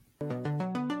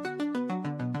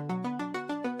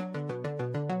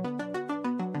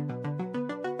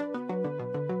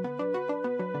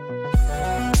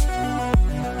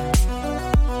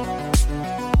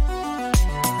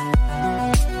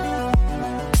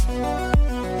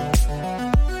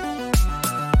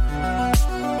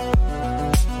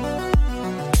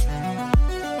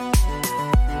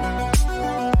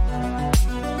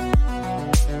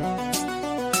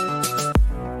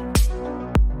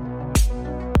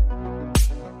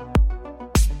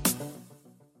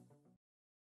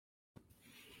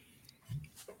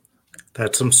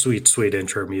That's some sweet, sweet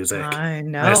intro music. I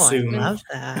know. I assume. I love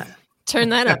that. Turn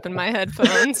that up in my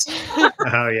headphones.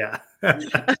 Oh, yeah.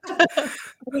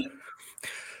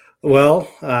 Well,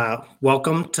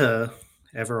 welcome to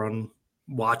everyone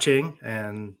watching,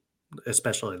 and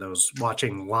especially those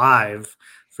watching live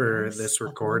for this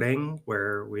recording,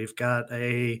 where we've got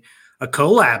a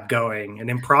collab going, an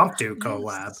impromptu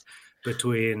collab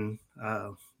between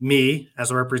me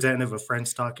as a representative of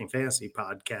Friends Talking Fantasy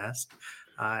podcast,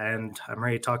 and I'm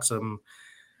ready to talk some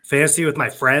fantasy with my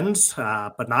friends,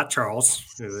 but not Charles,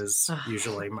 who is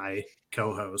usually my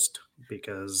co-host,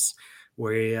 because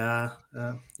he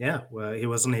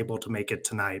wasn't able to make it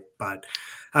tonight. But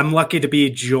I'm lucky to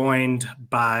be joined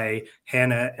by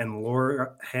Hannah and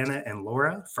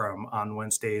Laura from On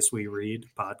Wednesdays We Read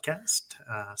podcast.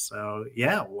 So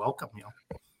yeah, welcome, y'all.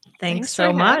 Thanks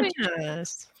so much.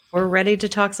 We're ready to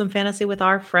talk some fantasy with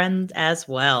our friends as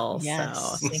well. Yes.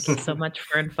 So thank you so much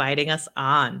for inviting us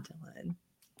on, Dylan.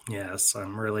 Yes,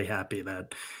 I'm really happy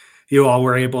that you all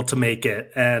were able to make it.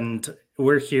 And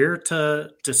we're here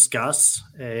to discuss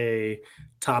a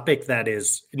topic that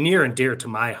is near and dear to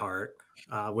my heart,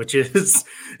 which is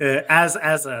as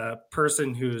a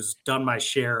person who's done my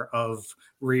share of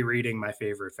rereading my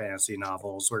favorite fantasy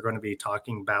novels, we're going to be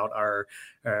talking about our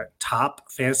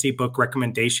top fantasy book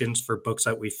recommendations for books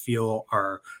that we feel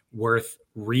are worth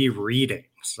rereading.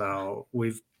 So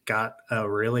we've got a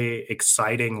really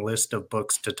exciting list of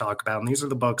books to talk about. And these are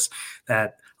the books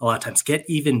that a lot of times get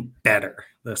even better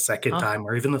the second time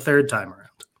or even the third time around.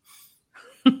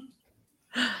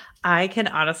 I can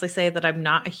honestly say that I'm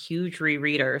not a huge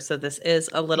rereader, so this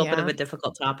is a little bit of a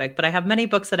difficult topic, but I have many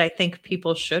books that I think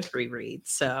people should reread.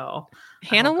 So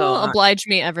Hannah will oblige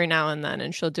me every now and then,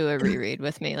 and she'll do a reread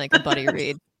with me, like a buddy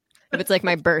read, if it's like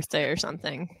my birthday or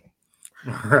something.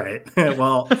 Right.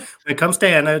 Well, when it comes to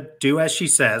Hannah, do as she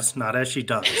says, not as she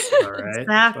does. All right.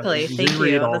 Exactly. Thank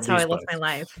you. That's how I live my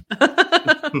life.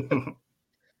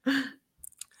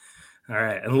 All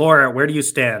right. And Laura, where do you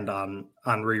stand on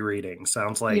rereading?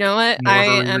 Sounds like you know what? more I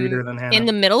of a rereader than Hannah. In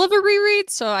the middle of a reread,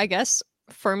 so I guess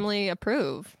firmly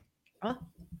approve. Oh.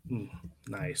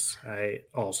 Nice. I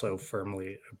also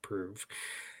firmly approve.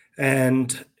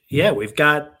 And yeah, we've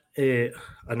got a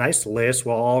nice list.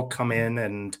 We'll all come in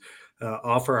and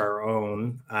offer our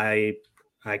own. I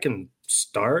can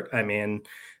start. I mean,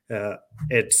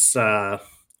 it's I'll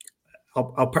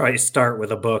probably start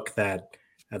with a book that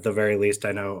at the very least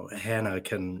I know Hannah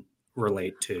can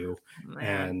relate to.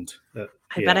 And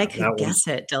I bet I can guess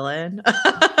it, Dylan.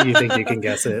 You think you can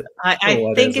guess it? I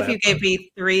think if you gave me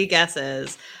 3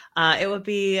 guesses, it would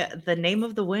be The Name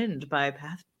of the Wind by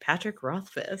Patrick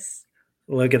Rothfuss.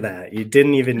 Look at that. You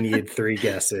didn't even need 3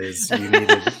 guesses. You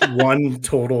needed 1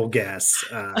 total guess.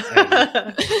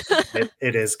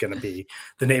 It is going to be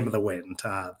The Name of the Wind.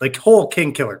 The whole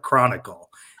Kingkiller Chronicle,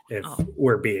 if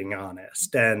we're being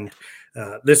honest. And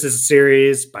this is a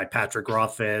series by Patrick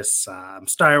Rothfuss. I'm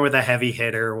starting with a heavy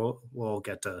hitter. We'll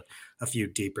get to a few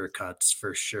deeper cuts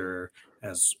for sure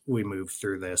as we move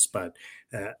through this. But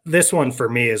this one for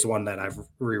me is one that I've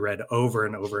reread over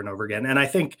and over and over again. And I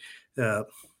think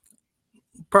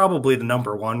probably the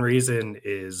number one reason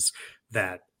is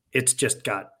that it's just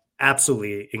got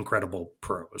absolutely incredible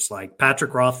prose. Like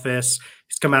Patrick Rothfuss,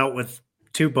 he's come out with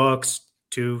 2 books,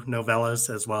 2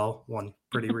 novellas as well, one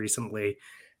pretty recently.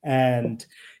 And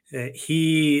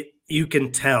you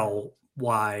can tell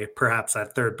why perhaps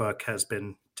that 3rd book has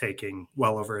been taking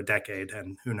well over a decade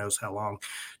and who knows how long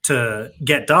to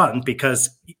get done,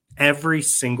 because every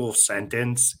single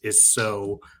sentence is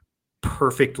so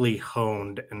perfectly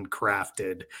honed and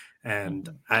crafted. And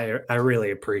I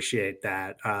really appreciate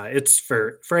that. It's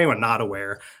for anyone not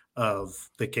aware of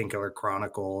the Kingkiller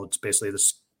Chronicle, it's basically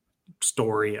the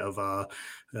story of a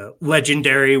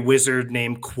legendary wizard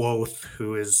named Quoth,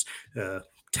 who is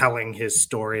telling his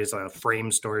stories,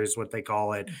 frame stories, what they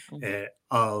call it,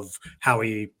 of how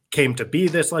he came to be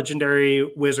this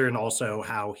legendary wizard, and also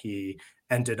how he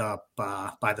ended up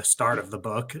by the start of the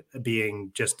book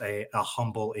being just a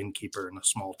humble innkeeper in a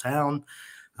small town.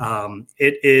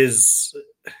 It is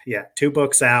 2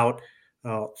 books out,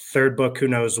 3rd book who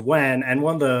knows when. And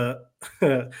one of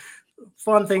the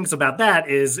fun things about that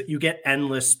is you get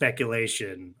endless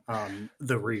speculation on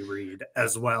the reread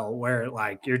as well, where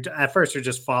like at first you're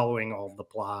just following all of the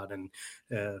plot and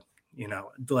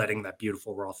letting that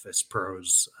beautiful Rothfuss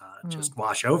prose just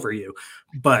wash over you.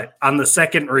 But on the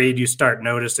second read, you start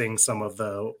noticing some of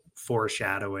the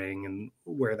foreshadowing and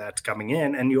where that's coming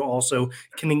in, and you also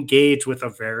can engage with a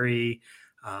very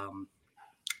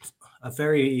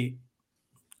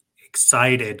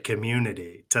excited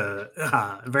community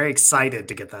very excited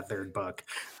to get that third book.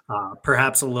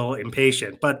 Perhaps a little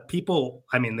impatient, but people,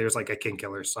 I mean, there's like a King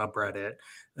Killer subreddit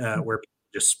where people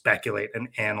just speculate and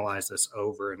analyze this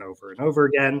over and over and over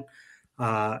again.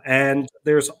 And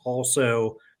there's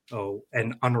also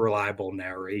an unreliable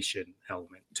narration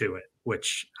element to it,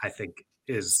 which I think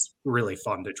is really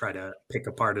fun to try to pick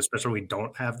apart, especially we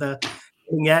don't have the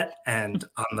thing yet. And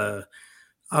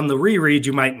on the reread,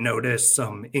 you might notice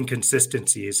some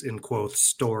inconsistencies in Quoth's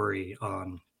story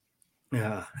on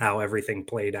how everything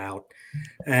played out.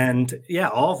 And yeah,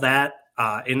 all that,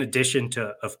 in addition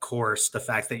to, of course, the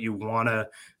fact that you want to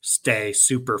stay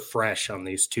super fresh on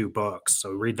these two books.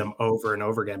 So read them over and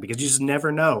over again, because you just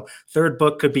never know. Third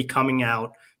book could be coming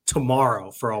out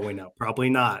tomorrow for all we know. Probably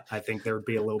not. I think there would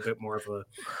be a little bit more of a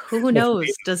who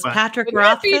knows. Does Patrick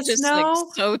Rothfuss know?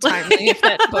 Like, so timely if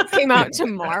that book came out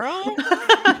tomorrow.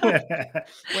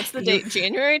 What's the date?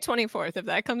 January 24th. If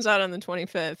that comes out on the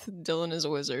 25th, Dylan is a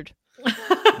wizard.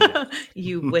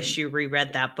 You wish you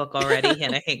reread that book already,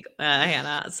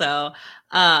 Hannah. So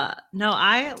no,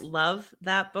 I love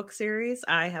that book series.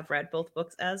 I have read both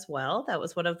books as well. That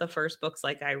was one of the first books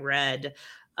like I read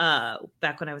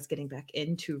back when I was getting back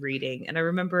into reading. And I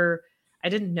remember I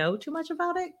didn't know too much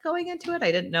about it going into it.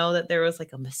 I didn't know that there was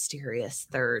like a mysterious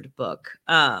third book.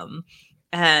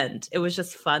 And it was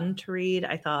just fun to read.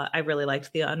 I thought I really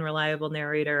liked the unreliable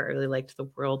narrator. I really liked the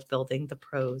world building, the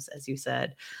prose, as you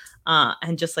said,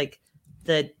 and just like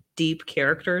the deep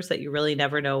characters that you really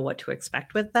never know what to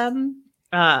expect with them.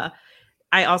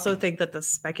 I also think that the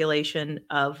speculation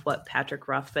of what Patrick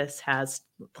Rothfuss has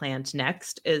planned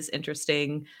next is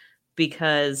interesting,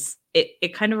 because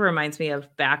it kind of reminds me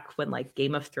of back when like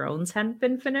Game of Thrones hadn't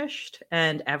been finished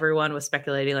and everyone was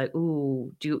speculating like,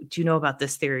 ooh, do you know about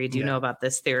this theory? Do you know about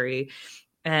this theory?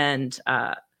 And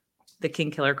the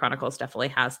King Killer Chronicles definitely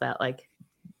has that like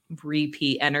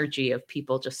repeat energy of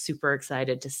people just super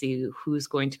excited to see who's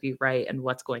going to be right and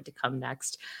what's going to come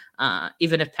next.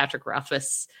 Even if Patrick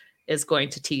Rothfuss is going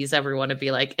to tease everyone and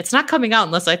be like, it's not coming out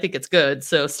unless I think it's good,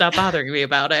 so stop bothering me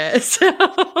about it. So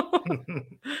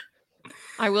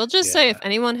I will just say, if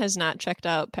anyone has not checked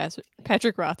out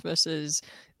Patrick Rothfuss's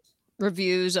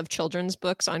reviews of children's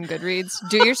books on Goodreads,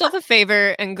 do yourself a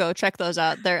favor and go check those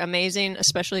out. They're amazing,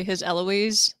 especially his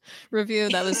Eloise review.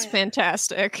 That was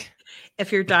fantastic.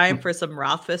 If you're dying for some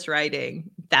Rothfuss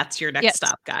writing, that's your next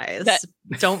stop, guys.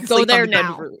 Don't go there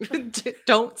now.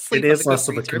 Don't sleep. It is less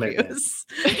of a commitment.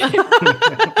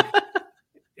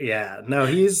 Yeah, no,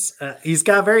 he's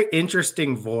got a very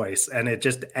interesting voice, and it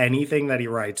just anything that he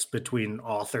writes between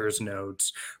author's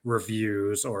notes,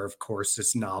 reviews, or of course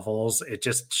his novels, it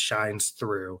just shines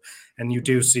through. And you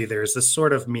do see there's this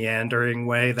sort of meandering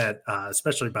way that,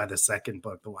 especially by the second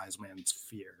book, The Wise Man's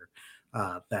Fear,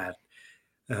 that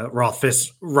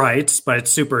Rothfuss writes, but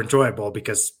it's super enjoyable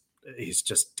because he's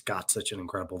just got such an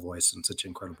incredible voice and such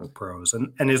incredible prose,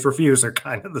 and his reviews are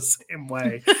kind of the same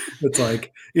way. It's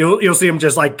like you'll see him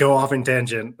just like go off in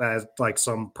tangent as like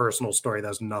some personal story that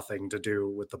has nothing to do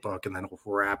with the book, and then he'll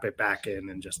wrap it back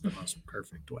in just the most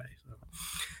perfect way. So,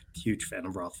 huge fan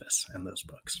of Rothfuss and those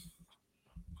books.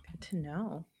 Good to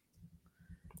know.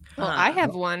 Well, I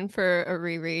have one for a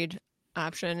reread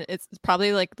option. It's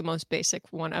probably like the most basic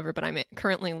one ever, but I'm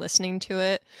currently listening to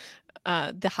it.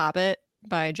 The Hobbit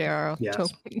by J.R.R.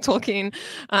 Tolkien.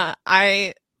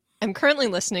 I am currently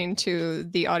listening to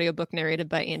the audiobook narrated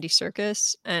by Andy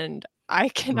Serkis, and I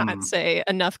cannot say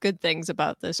enough good things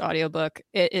about this audiobook.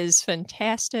 It is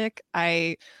fantastic.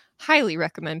 I highly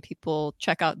recommend people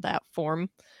check out that form.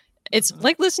 It's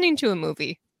like listening to a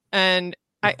movie, and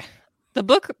the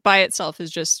book by itself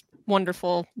is just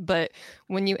wonderful, but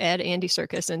when you add Andy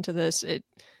Serkis into this, it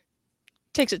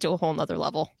takes it to a whole nother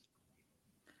level.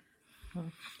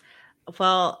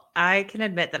 Well, I can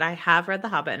admit that I have read The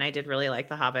Hobbit and I did really like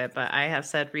The Hobbit, but I have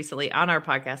said recently on our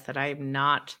podcast that I am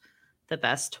not the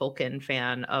best Tolkien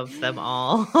fan of them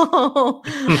all.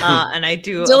 And I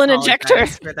do Dylan ejector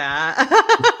for that.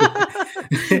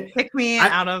 Pick me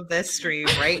out of this stream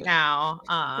right now.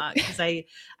 Because I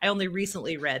only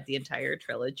recently read the entire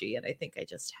trilogy and I think I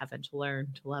just haven't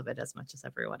learned to love it as much as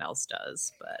everyone else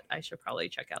does. But I should probably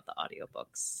check out the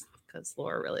audiobooks because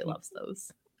Laura really loves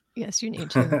those. Yes, you need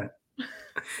to.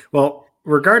 Well,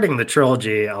 regarding the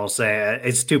trilogy, I'll say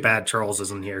it's too bad Charles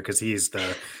isn't here because he's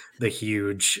the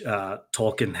huge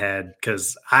Tolkien head.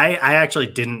 Because I actually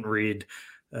didn't read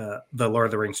the Lord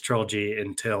of the Rings trilogy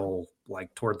until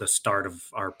like toward the start of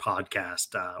our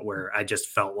podcast, where I just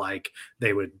felt like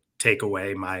they would take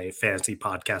away my fantasy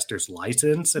podcaster's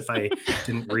license if I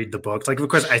didn't read the books. Like, of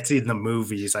course, I'd seen the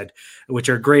movies, which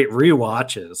are great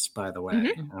rewatches, by the way.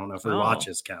 I don't know if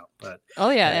rewatches count, but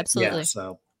absolutely. Yeah,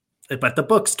 so, but the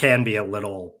books can be a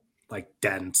little like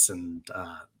dense and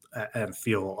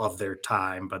feel of their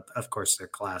time, but of course they're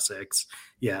classics.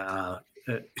 Yeah.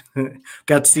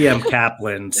 Got CM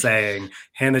Kaplan saying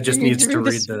Hannah just needs to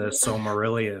read the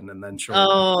Silmarillion and then she'll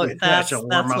that's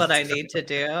what I need to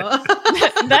do.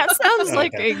 That sounds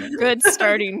like a good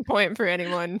starting point for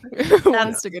anyone who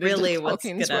wants to get really into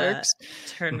Tolkien's works.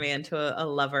 Turn me into a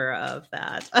lover of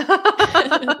that.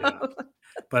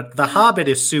 But The Hobbit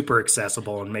is super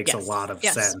accessible and makes a lot of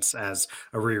sense as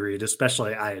a reread,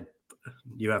 especially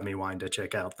you have me wanting to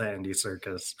check out the Andy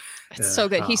Serkis. It's so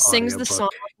good. He sings the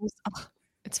songs. Oh,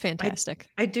 it's fantastic.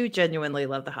 I do genuinely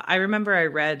love I remember I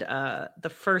read the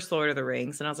first Lord of the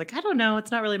Rings and I was like, I don't know, it's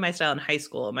not really my style in high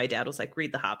school. And my dad was like,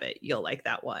 read The Hobbit, you'll like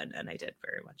that one. And I did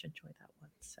very much enjoy that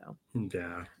one. So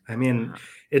yeah, I mean,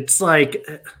 it's like,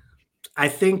 I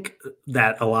think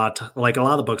that a lot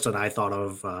of the books that I thought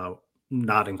of,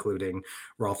 not including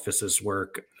Rolfus's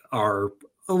work, are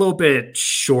a little bit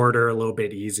shorter, a little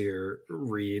bit easier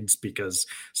reads, because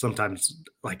sometimes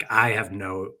like I have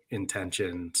no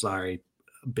intention, sorry,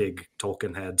 big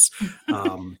Tolkien heads,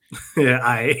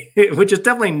 which is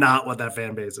definitely not what that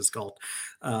fan base is called.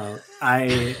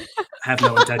 I have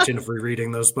no intention of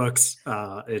rereading those books.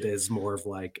 It is more of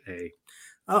like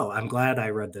I'm glad I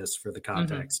read this for the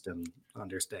context and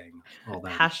understanding all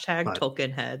that. Hashtag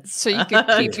Tolkien heads. So you could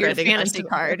keep your fantasy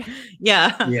card.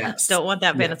 Yeah. Yes. Don't want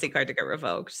that fantasy card to get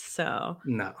revoked. So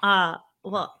no.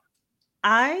 Well,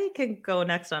 I can go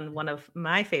next on one of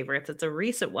my favorites. It's a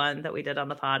recent one that we did on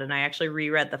the pod, and I actually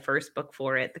reread the first book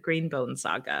for it, the Greenbone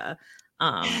Saga.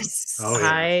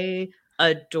 I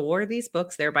adore these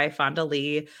books. They're by Fonda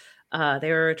Lee.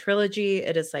 They're a trilogy.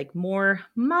 It is like more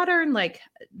modern, like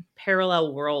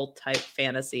parallel world type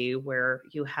fantasy, where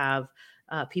you have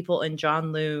people in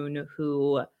John Loon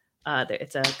who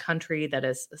it's a country that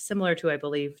is similar to, I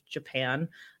believe, Japan.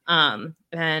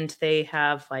 And they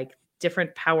have like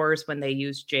different powers when they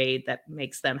use jade that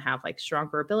makes them have like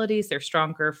stronger abilities. They're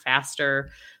stronger, faster,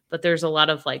 but there's a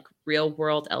lot of like real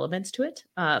world elements to it.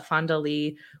 Fonda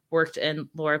Lee worked in,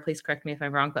 Laura, please correct me if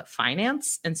I'm wrong, but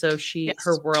finance. And so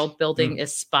her world building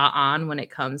is spot on when it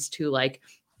comes to like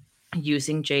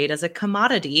using jade as a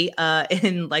commodity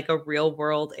in like a real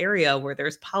world area where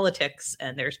there's politics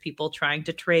and there's people trying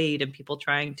to trade and people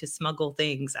trying to smuggle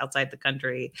things outside the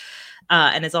country.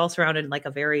 And it's all surrounded in like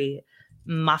a very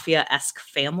mafia-esque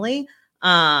family.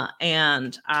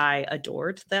 And I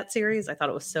adored that series. I thought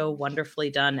it was so wonderfully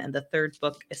done. And the third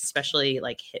book especially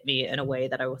like hit me in a way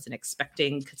that I wasn't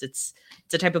expecting, because it's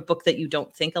a type of book that you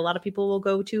don't think a lot of people will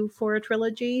go to for a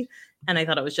trilogy. And I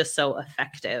thought it was just so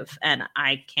effective. And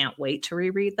I can't wait to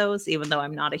reread those, even though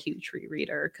I'm not a huge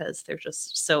rereader, because they're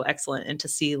just so excellent. And to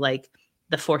see like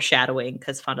the foreshadowing,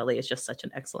 because Fonda Lee is just such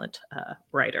an excellent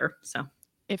writer. So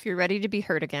if you're ready to be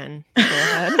hurt again, go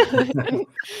ahead and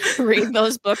read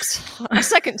those books a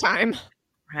second time.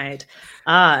 Right.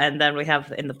 And then we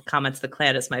have in the comments, the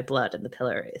clan is my blood and the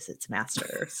pillar is its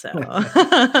master. So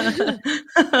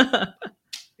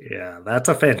yeah, that's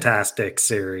a fantastic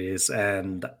series.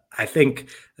 And I think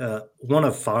one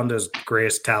of Fonda's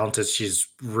greatest talents is she's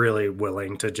really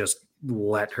willing to just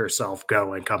let herself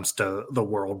go when it comes to the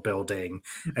world building.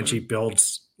 And she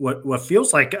builds what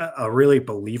feels like a really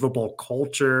believable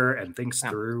culture and thinks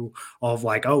through all of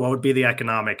like, what would be the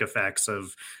economic effects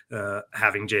of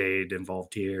having jade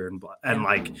involved here, and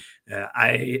like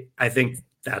I think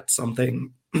that's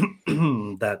something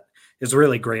that is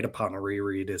really great upon a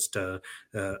reread, is to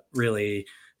really,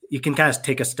 you can kind of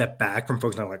take a step back from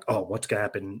focusing on like, what's going to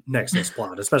happen next in this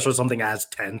plot, especially something as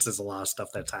tense as a lot of stuff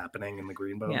that's happening in the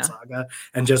Greenbone Saga,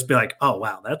 and just be like, oh,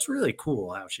 wow, that's really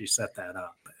cool how she set that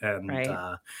up. And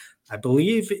I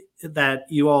believe that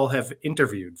you all have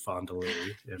interviewed Fonda Lee.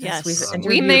 Yes,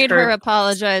 we made her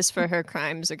apologize for her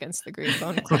crimes against the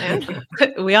Greenbone clan.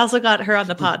 We also got her on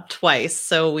the pod twice,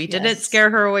 so we didn't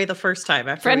scare her away the first time.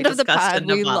 After friend of the pod,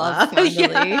 we love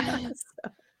Fonda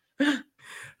Lee.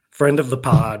 Friend of the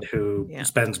pod who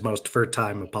spends most of her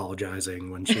time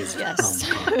apologizing when she's on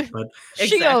the pod. But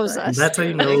she owes us. That's how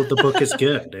you know the book is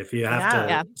good. If you have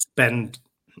to spend...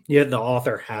 Yeah, the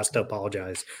author has to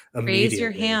apologize immediately. Raise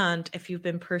your hand if you've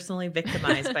been personally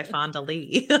victimized by Fonda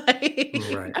Lee.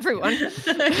 Right. Everyone.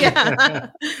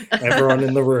 Everyone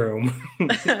in the room.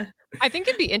 I think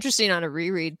it'd be interesting on a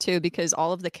reread too, because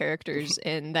all of the characters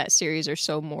in that series are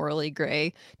so morally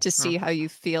gray, to see how you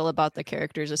feel about the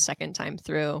characters a second time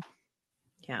through.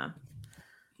 Yeah.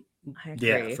 I agree.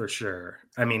 Yeah, for sure.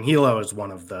 I mean, Hilo is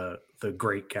one of the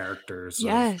great characters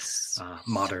yes. of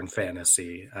modern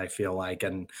fantasy, I feel like.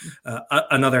 And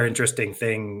another interesting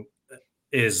thing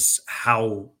is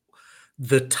how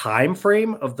the time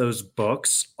frame of those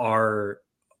books are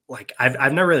like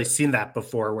I've never really seen that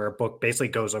before, where a book basically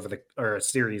goes over or a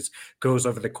series goes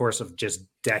over the course of just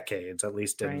decades, at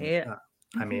least in Right.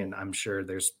 I mean, I'm sure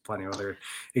there's plenty of other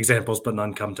examples, but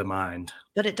none come to mind.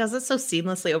 But it does it so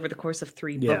seamlessly over the course of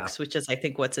 3 Yeah. books, which is, I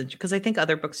think, because I think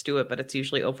other books do it, but it's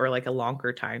usually over like a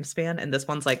longer time span. And this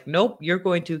one's like, nope, you're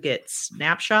going to get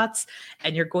snapshots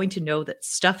and you're going to know that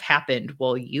stuff happened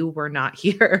while you were not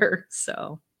here.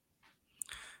 So,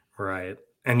 right.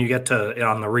 And you get to,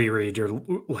 on the reread, you're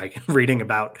like reading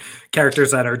about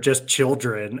characters that are just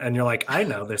children, and you're like, I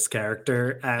know this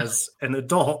character as an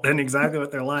adult and exactly what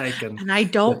they're like. and I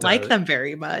don't like them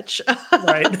very much.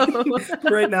 Right.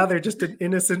 Right now, they're just an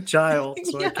innocent child,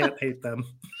 so Yeah. I can't hate them.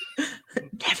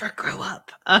 Never grow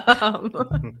up.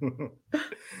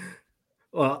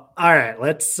 Well, all right,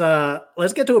 let's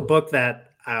get to a book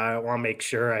that I want to make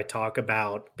sure I talk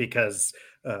about, because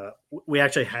we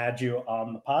actually had you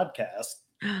on the podcast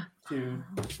to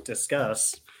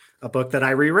discuss a book that I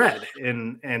reread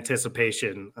in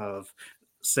anticipation of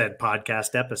said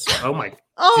podcast episode. Oh my!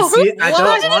 Oh, you see it? I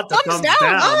don't want the thumbs down.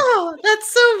 Oh,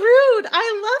 that's so rude.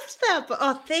 I loved that.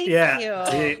 Oh, thank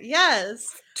you.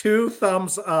 Yes. 2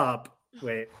 thumbs up.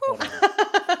 Wait, hold on.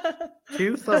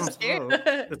 2 thumbs up.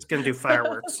 It's gonna do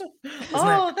fireworks.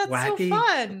 Oh, that's wacky? so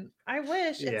fun. I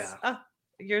wish. Yeah.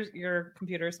 Your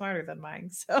computer is smarter than mine,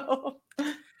 so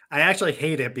I actually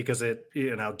hate it because it,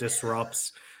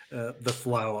 disrupts the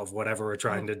flow of whatever we're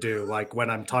trying to do. Like when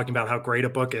I'm talking about how great a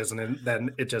book is, and then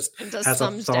it just has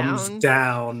a thumbs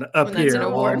down up here. An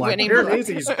award-winning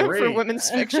Piranesi's great for women's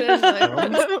fiction.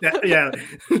 Yeah,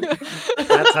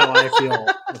 that's how I feel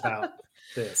about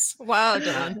this. Wow,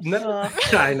 Don. No,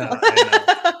 I know.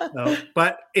 No,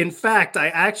 but in fact, I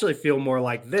actually feel more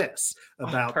like this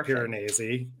about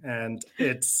Piranesi, and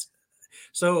it's.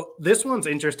 So this one's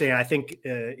interesting. I think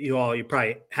you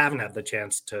probably haven't had the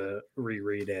chance to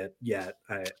reread it yet.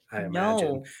 I imagine.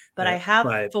 No, but I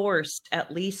have forced at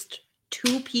least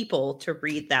 2 people to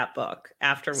read that book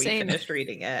after we finished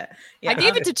reading it. Yeah. I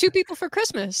gave it to 2 people for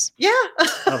Christmas. Yeah.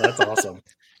 Oh, that's awesome.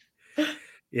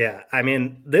 Yeah, I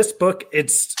mean, this book,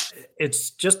 it's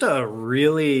just a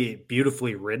really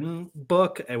beautifully written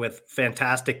book with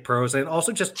fantastic prose, and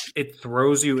also just it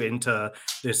throws you into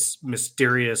this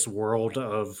mysterious world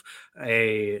of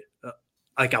a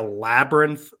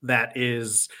labyrinth that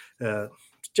is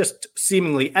just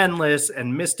seemingly endless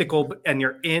and mystical, and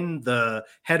you're in the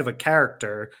head of a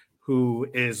character who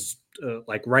is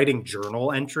like writing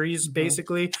journal entries,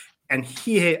 basically, and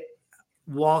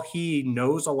while he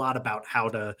knows a lot about how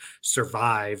to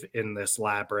survive in this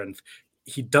labyrinth,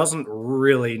 he doesn't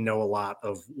really know a lot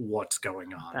of what's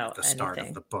going on at the start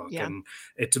of the book. Yeah. And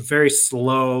it's very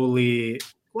slowly,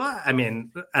 well, I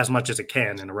mean, as much as it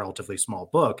can in a relatively small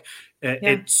book,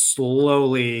 it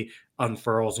slowly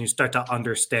unfurls and you start to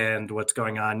understand what's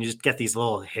going on. You just get these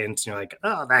little hints. And you're like,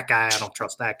 oh, that guy, I don't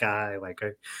trust that guy.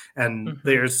 And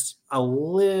there's a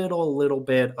little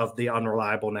bit of the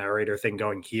unreliable narrator thing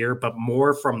going here, but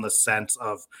more from the sense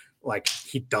of like,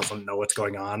 he doesn't know what's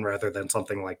going on, rather than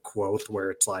something like Quoth, where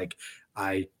it's like,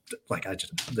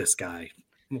 this guy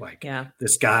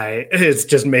is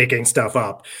just making stuff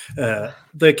up.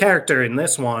 The character in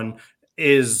this one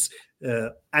is,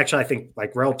 actually, I think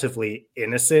like relatively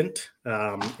innocent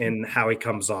in how he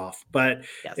comes off, but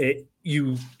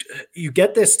you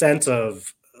get this sense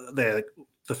of the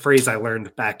phrase I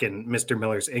learned back in Mr.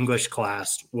 Miller's English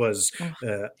class was,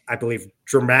 I believe,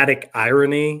 dramatic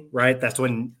irony. Right, that's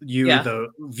when the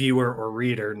viewer or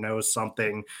reader, knows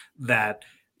something that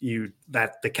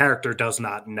the character does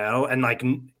not know, and like.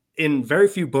 In very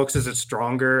few books is it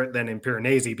stronger than in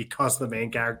Piranesi, because the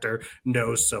main character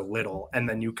knows so little. And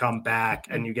then you come back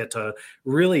and you get to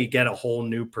really get a whole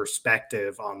new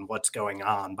perspective on what's going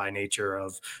on by nature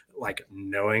of like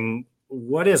knowing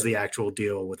what is the actual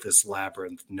deal with this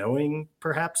labyrinth, knowing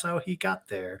perhaps how he got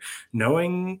there,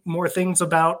 knowing more things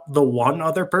about the one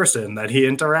other person that he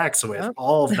interacts with.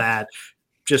 All of that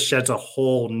just sheds a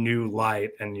whole new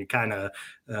light. And you kind of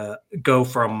go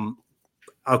from,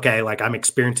 okay, like I'm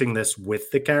experiencing this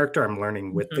with the character, I'm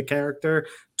learning with the character,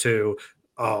 to,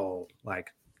 oh,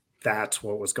 like that's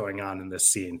what was going on in this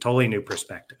scene. Totally new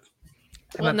perspective.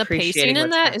 Well, and the pacing in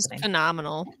that is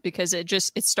phenomenal, because it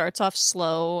starts off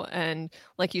slow and,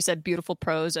 like you said, beautiful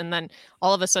prose, and then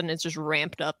all of a sudden it's just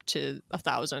ramped up to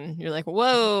 1,000. You're like,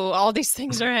 whoa, all these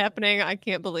things are happening. I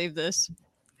can't believe this.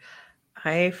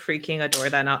 I freaking adore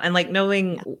that now. And like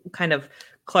knowing kind of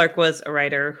Clark was a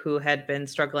writer who had been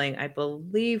struggling, I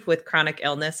believe, with chronic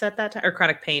illness at that time, or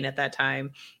chronic pain at that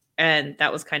time. And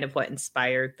that was kind of what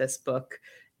inspired this book.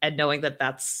 And knowing that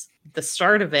that's the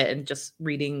start of it and just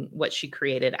reading what she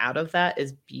created out of that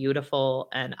is beautiful.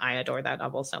 And I adore that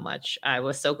novel so much. I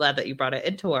was so glad that you brought it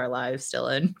into our lives,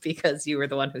 Dylan, because you were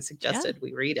the one who suggested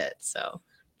we read it. So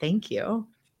thank you.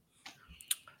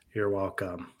 You're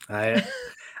welcome. I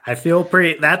feel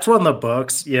that's one of the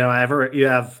books, you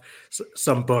have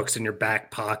some books in your back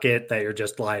pocket that you're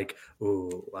just like,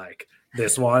 ooh, like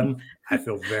this one, I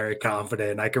feel very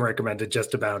confident. I can recommend it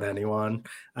just about anyone.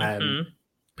 And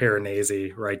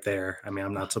Piranesi right there. I mean,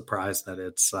 I'm not surprised that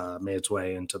it's made its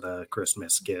way into the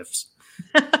Christmas gifts.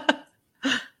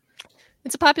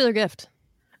 It's a popular gift.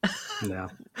 No.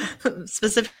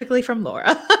 Specifically from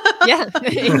Laura. Yeah.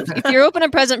 If you open a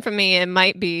present from me, it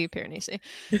might be Piranesi.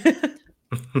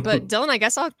 But Dylan, I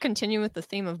guess I'll continue with the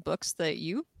theme of books that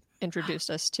you introduced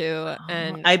us to.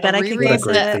 And I bet I can guess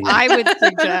that. I would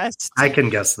suggest. I can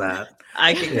guess that.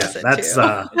 I can guess it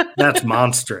too. That's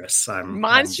Monstrous. I'm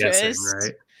guessing,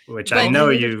 right? Which but I know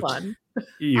you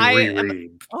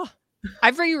reread.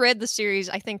 I've reread the series,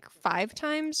 I think 5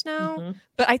 times now,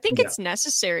 but I think it's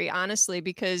necessary, honestly,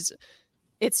 because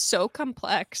it's so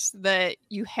complex that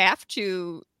you have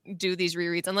to do these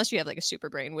rereads unless you have like a super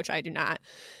brain, which I do not.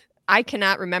 I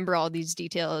cannot remember all these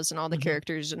details and all the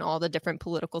characters and all the different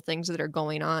political things that are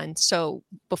going on. So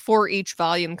before each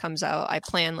volume comes out, I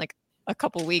plan like a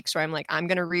couple weeks where I'm like, I'm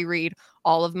going to reread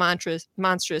all of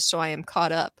Monstrous so I am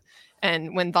caught up.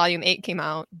 And when volume 8 came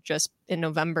out just in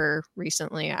November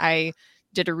recently, I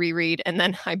did a reread and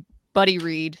then I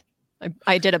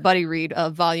did a buddy read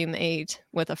of volume 8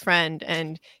 with a friend,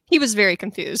 and he was very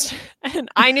confused and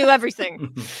I knew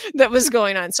everything that was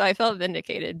going on. So I felt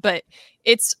vindicated, but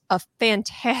it's a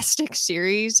fantastic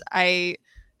series. I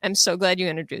am so glad you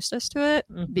introduced us to it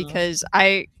because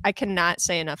I cannot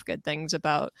say enough good things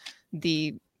about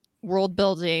the world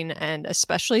building and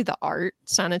especially the art.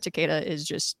 Sana Takeda is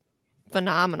just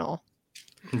phenomenal.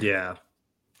 Yeah.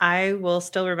 I will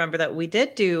still remember that we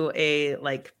did do a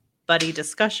like buddy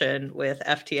discussion with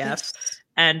FTF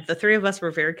and the 3 of us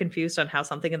were very confused on how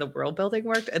something in the world building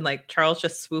worked, and like Charles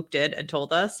just swooped in and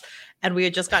told us, and we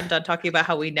had just gotten done talking about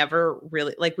how we never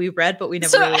really like we read but we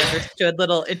never really understood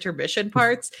little intermission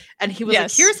parts, and he was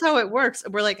like, here's how it works,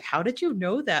 and we're like, how did you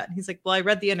know that? And he's like, well, I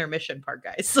read the intermission part,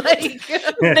 guys. Like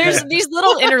there's these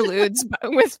little interludes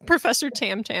with Professor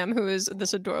Tam Tam, who is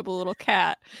this adorable little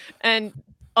cat, and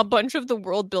a bunch of the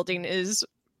world building is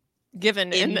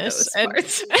given in this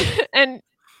and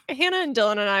Hannah and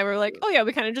Dylan and I were like, oh yeah,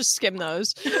 we kind of just skim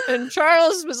those, and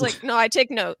Charles was like, no, I take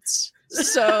notes,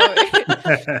 so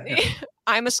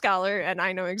I'm a scholar and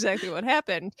I know exactly what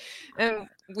happened, and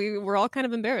we were all kind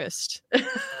of embarrassed.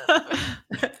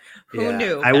 Who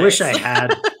knew? I wish I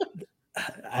had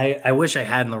I wish I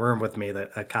had in the room with me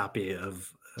a copy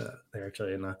of they're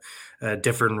actually in a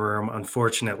different room,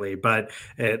 unfortunately, but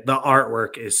the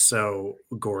artwork is so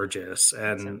gorgeous,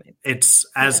 and it's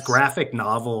as graphic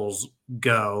novels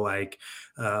go, like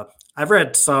I've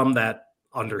read some that,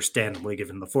 understandably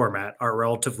given the format, are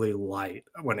relatively light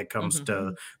when it comes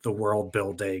to the world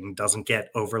building, doesn't get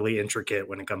overly intricate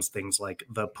when it comes to things like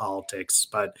the politics,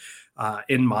 but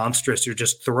in Monstrous you're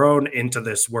just thrown into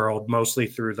this world mostly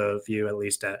through the view, at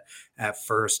least at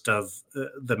first, of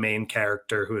the main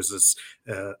character, who is this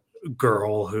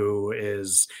girl who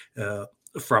is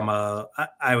from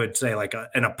I would say like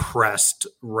an oppressed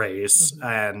race,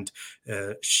 and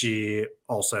she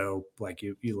also, like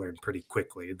you learn pretty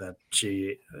quickly that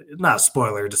she, not a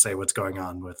spoiler to say what's going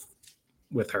on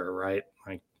with her, right?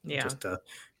 Like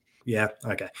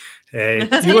okay.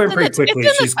 You learn pretty quickly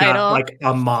she's got like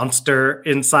a monster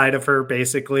inside of her,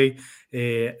 basically,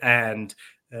 and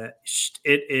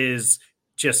it is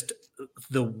just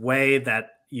the way that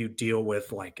you deal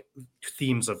with like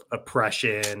themes of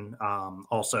oppression,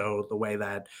 also the way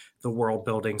that the world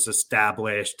building's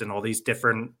established and all these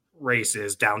different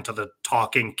races down to the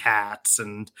talking cats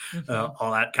and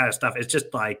all that kind of stuff. It's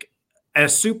just like a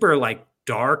super like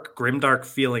dark, grimdark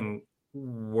feeling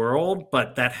world,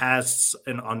 but that has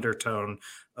an undertone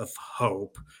of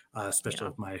hope, especially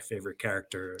with my favorite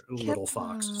character, Little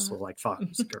Fox, so like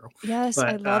Fox Girl. Yes, but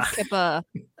I love Kippa.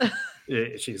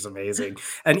 She's amazing,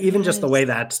 and even just the way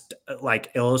that's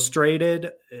like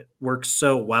illustrated, it works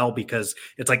so well, because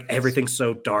it's like everything's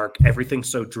so dark, everything's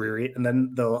so dreary, and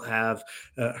then they'll have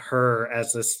her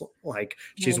as this, like,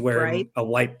 she's wearing a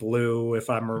light blue, if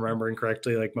I'm remembering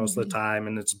correctly, like most of the time,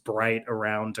 and it's bright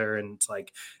around her, and it's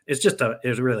like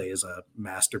it really is a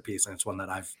masterpiece, and it's one that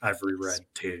I've reread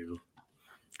too.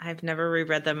 I've never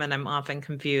reread them, and I'm often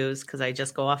confused because I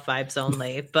just go off vibes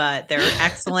only, but they're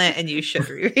excellent and you should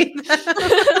reread them.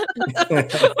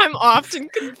 I'm often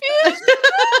confused.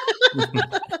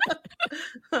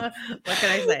 What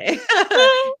can I say?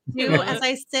 Do as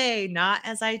I say, not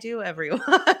as I do, everyone.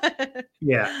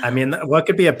 Yeah, I mean, what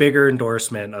could be a bigger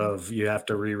endorsement of you have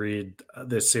to reread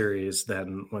this series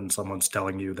than when someone's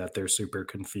telling you that they're super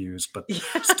confused, but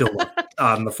still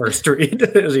on the first read?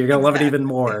 You're gonna love it even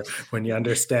more when you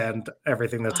understand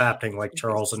everything that's happening, like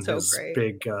Charles and his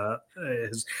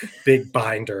big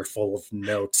binder full of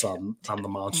notes on the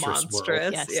monstrous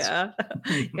world. Yes. Yeah.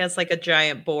 He has like a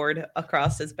giant board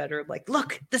across his bedroom, like,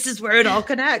 look, this is where it all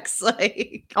connects.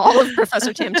 Like all of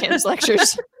Professor Tam Tam's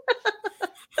lectures.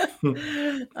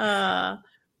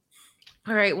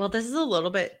 All right, well, this is a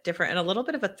little bit different and a little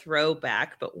bit of a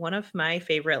throwback, but one of my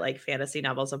favorite like fantasy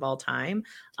novels of all time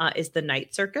is The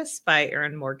Night Circus by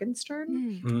Erin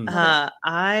Morgenstern.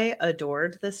 I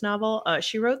adored this novel.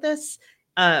 She wrote this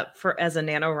as a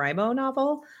NaNoWriMo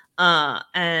novel,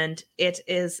 and it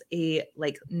is a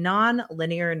like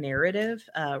non-linear narrative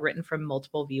written from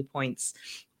multiple viewpoints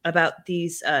about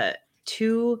these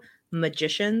two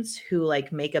magicians who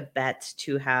like make a bet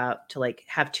to have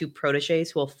two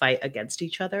proteges who will fight against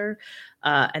each other,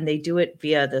 and they do it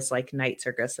via this like night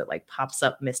circus that like pops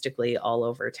up mystically all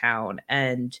over town.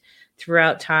 And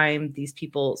throughout time, these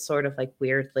people sort of like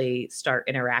weirdly start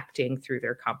interacting through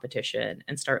their competition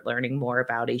and start learning more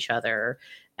about each other,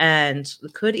 and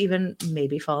could even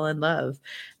maybe fall in love.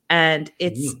 And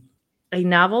it's a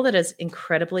novel that is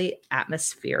incredibly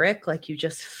atmospheric. Like you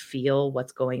just feel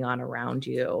what's going on around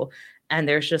you. And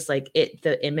there's just like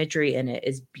the imagery in it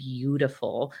is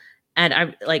beautiful. And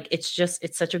I'm like, it's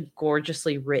such a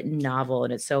gorgeously written novel.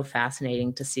 And it's so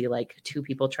fascinating to see like two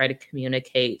people try to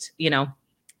communicate,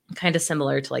 kind of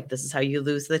similar to like, This Is How You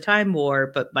Lose the Time War,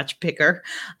 but much bigger.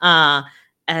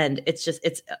 And it's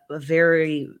a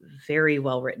very, very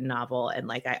well written novel. And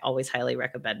like, I always highly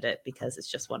recommend it because it's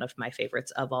just one of my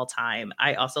favorites of all time.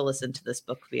 I also listened to this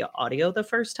book via audio the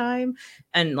first time,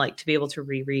 and like to be able to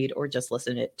reread or just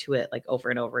listen to it like over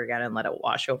and over again and let it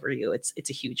wash over you. It's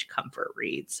a huge comfort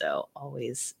read. So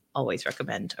always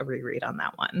recommend a reread on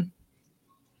that one.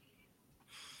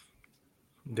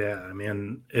 Yeah. I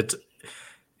mean,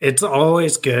 it's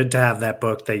always good to have that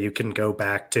book that you can go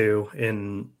back to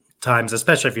in times,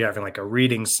 especially if you're having like a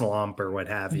reading slump or what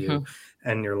have you,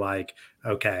 and you're like,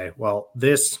 okay, well,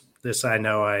 this I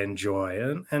know I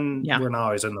enjoy, and we're not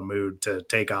always in the mood to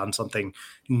take on something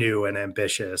new and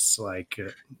ambitious like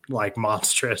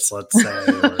Monstrous, let's say,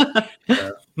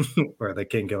 or the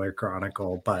Kingkiller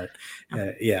Chronicle. But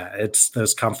it's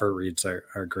those comfort reads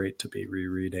are great to be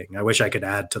rereading. I wish I could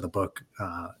add to the book.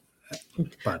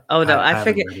 But I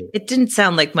figured it didn't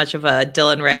sound like much of a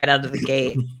Dylan right out of the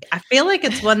gate. I feel like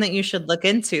it's one that you should look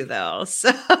into though. So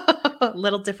a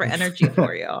little different energy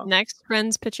for you. Next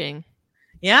Friends Pitching.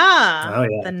 Yeah. Oh,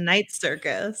 yeah. The Night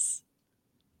Circus.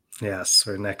 Yes.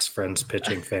 Our next Friends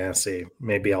Pitching fantasy.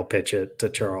 Maybe I'll pitch it to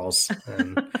Charles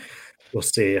and we'll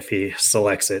see if he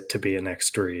selects it to be a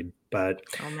next read. But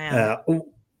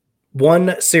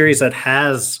one series that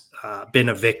has been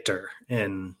a victor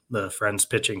in the Friends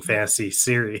Pitching Fantasy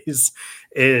series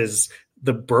is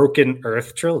the Broken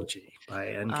Earth trilogy by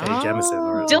N.K. Jemisin,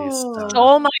 or at least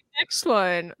my next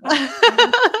one.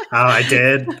 I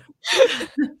did.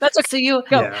 That's okay. So you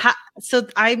go. So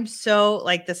I'm so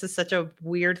like, this is such a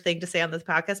weird thing to say on this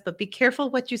podcast, but be careful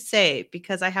what you say,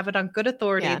 because I have it on good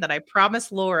authority that I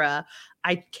promised Laura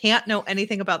I can't know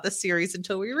anything about this series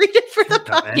until we read it for the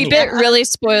podcast. Keep it really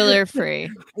spoiler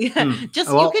free. Just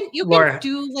you can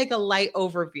do like a light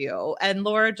overview, and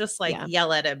Laura just like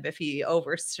yell at him if he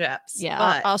oversteps. Yeah,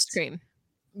 but I'll scream.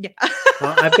 Yeah.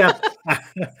 Well,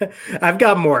 I've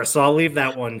got more, so I'll leave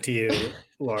that one to you,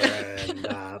 Laura, and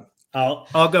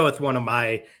I'll go with one of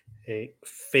my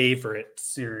favorite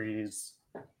series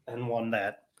and one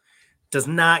that does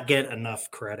not get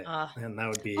enough credit, and that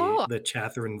would be the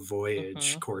Catherine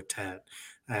Voyage Quartet,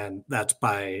 and that's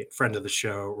by friend of the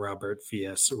show Robert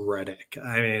V.S. Reddick.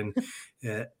 I mean,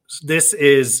 this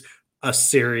is a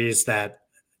series that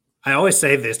I always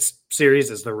say this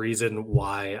series is the reason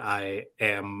why I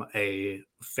am a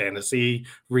fantasy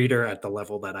reader at the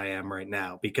level that I am right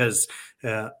now, because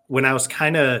when I was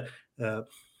kind of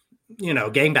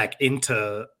getting back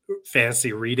into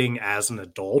fantasy reading as an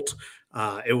adult,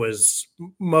 it was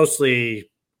mostly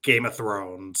Game of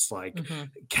Thrones, like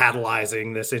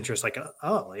catalyzing this interest. Like,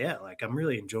 like I'm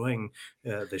really enjoying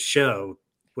the show.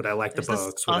 Would I like the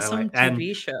books? Would awesome I like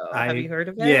TV show? Have you heard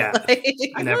of it? Yeah,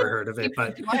 I never heard of it,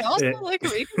 but I also like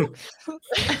reading.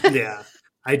 Yeah,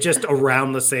 I just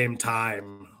around the same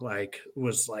time, like,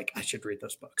 was like, I should read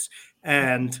those books.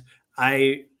 And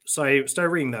I started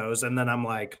reading those, and then I'm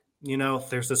like,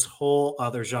 there's this whole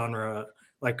other genre,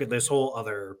 like this whole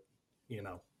other,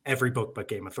 every book but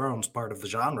Game of Thrones part of the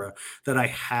genre that I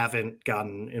haven't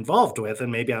gotten involved with,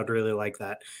 and maybe I'd really like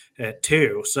that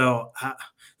too. So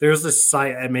there's this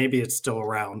site, and maybe it's still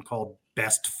around, called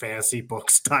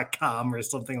bestfantasybooks.com or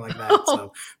something like that.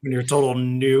 So when you're a total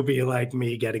newbie like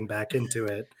me getting back into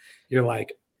it, you're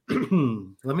like,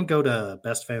 let me go to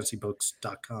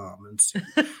bestfantasybooks.com and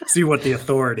see what the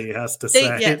authority has to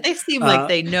say. Yeah, they seem like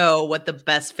they know what the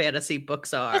best fantasy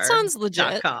books are. That sounds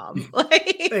legit.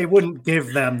 They wouldn't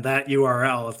give them that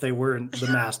URL if they weren't the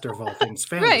master of all things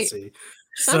fantasy. Right.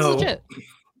 Sounds legit.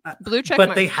 Blue check but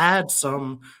mark. They had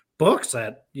some books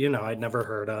that, I'd never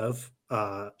heard of,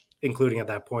 including at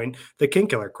that point the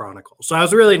Kingkiller Chronicles. So I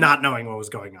was really not knowing what was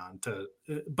going on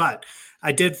but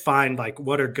I did find like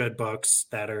what are good books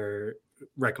that are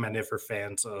recommended for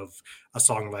fans of A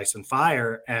Song of Ice and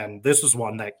Fire, and this was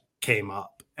one that came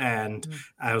up, and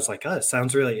I was like, oh, it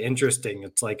sounds really interesting.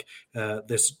 It's like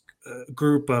this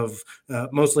group of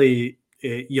mostly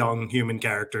young human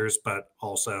characters, but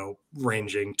also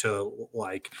ranging to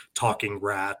like talking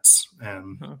rats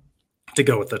and to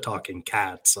go with the talking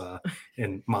cats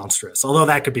in Monstrous, although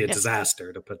that could be a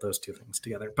disaster to put those two things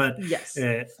together. But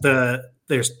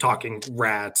there's talking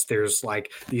rats, there's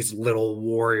like these little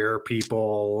warrior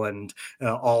people, and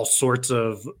all sorts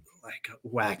of like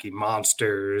wacky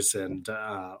monsters and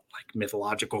like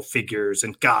mythological figures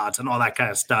and gods and all that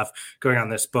kind of stuff going on in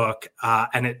this book.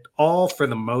 And it all, for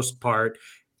the most part,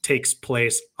 takes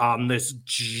place on this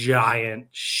giant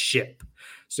ship.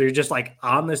 So you're just like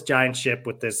on this giant ship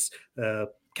with this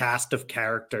cast of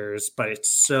characters, but it's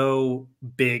so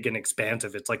big and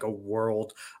expansive. It's like a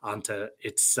world unto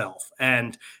itself.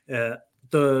 And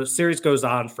the series goes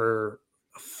on for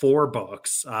 4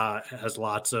 books, has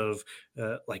lots of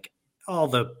like all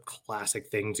the classic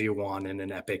things you want in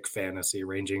an epic fantasy,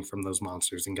 ranging from those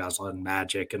monsters and gods and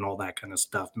magic and all that kind of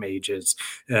stuff, mages,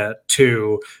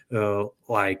 to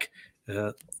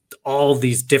all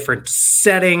these different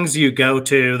settings you go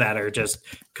to that are just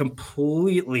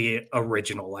completely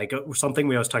original. Like something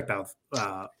we always talk about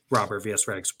Robert V.S.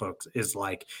 Reddick's books is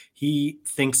like, he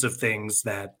thinks of things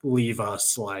that leave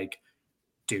us like,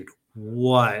 dude,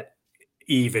 what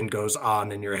even goes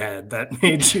on in your head that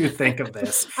made you think of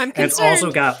this? I'm concerned. And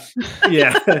also got,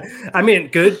 I mean,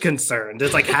 good concern.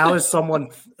 It's like, how is someone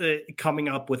coming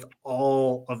up with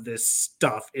all of this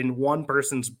stuff in one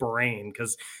person's brain?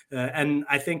 Because, and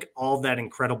I think all that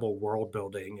incredible world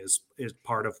building is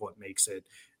part of what makes it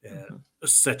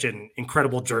such an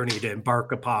incredible journey to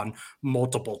embark upon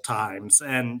multiple times.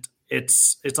 And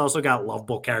it's also got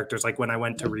lovable characters. Like when I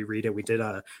went to reread it, we did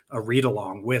a read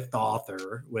along with the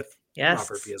author, with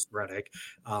Robert V.S. Reddick.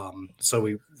 So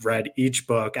we read each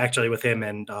book actually with him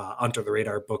and Under the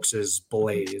Radar Books'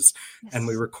 Blaze. And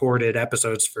we recorded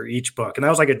episodes for each book. And that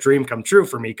was like a dream come true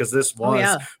for me, because this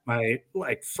was my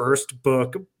like first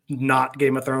book, not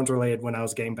Game of Thrones related, when I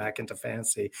was getting back into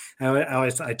fantasy. And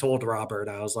I told Robert,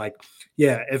 I was like,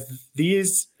 yeah,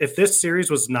 if this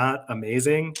series was not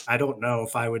amazing, I don't know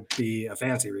if I would be a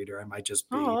fantasy reader. I might just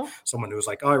be someone who's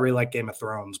like, oh, I really like Game of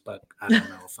Thrones, but I don't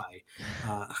know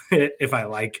if I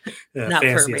like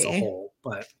fantasy as a whole.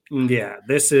 But yeah,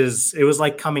 it was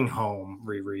like coming home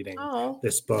rereading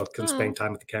this book and spending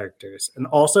time with the characters. And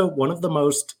also one of the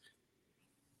most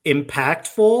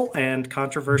impactful and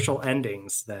controversial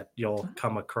endings that you'll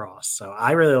come across. So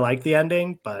I really like the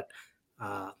ending, but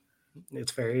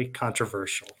it's very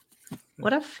controversial.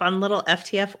 What a fun little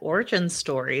FTF origin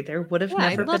story. There would have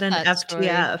never been an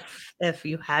FTF if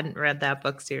you hadn't read that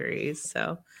book series.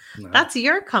 So that's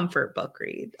your comfort book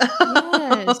read.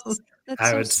 Yes,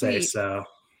 I would say so.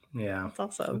 Yeah,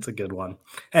 that's awesome. It's a good one.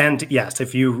 And yes,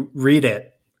 if you read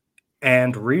it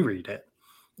and reread it,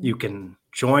 you can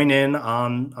join in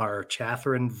on our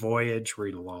Catherine Voyage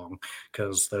read along,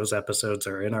 because those episodes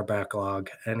are in our backlog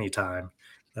anytime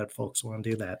that folks want to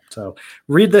do that. So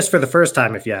read this for the first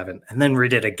time if you haven't, and then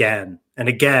read it again and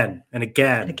again and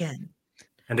again and again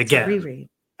and again. Reread.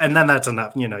 And then that's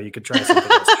enough. You could try something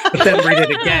else, but then read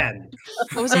it again.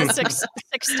 What was that?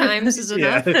 Six times is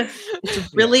enough.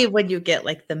 It's really when you get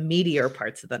like the meatier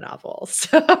parts of the novel.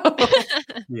 So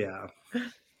yeah.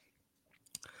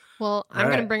 Well, I'm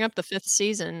going to bring up the 5th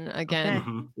season again.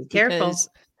 Okay. Be careful.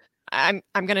 I'm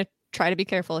going to try to be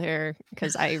careful here,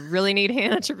 because I really need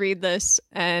Hannah to read this,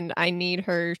 and I need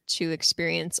her to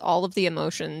experience all of the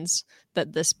emotions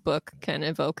that this book can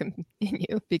evoke in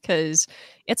you, because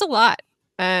it's a lot.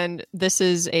 And this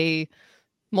is a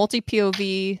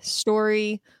multi-POV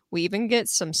story We even get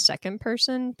some second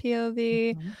person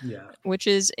POV, which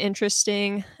is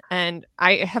interesting. And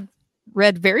I have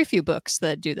read very few books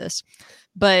that do this,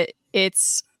 but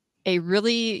it's a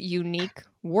really unique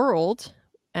world.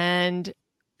 And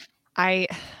I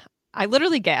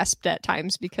literally gasped at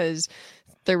times because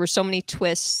there were so many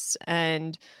twists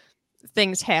and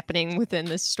things happening within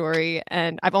this story.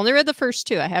 And I've only read the first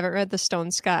 2. I haven't read The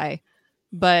Stone Sky,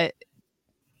 but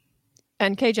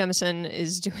N.K. Jemisin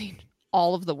is doing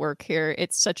all of the work here.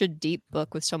 It's such a deep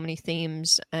book with so many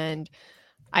themes, and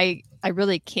I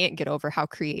really can't get over how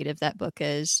creative that book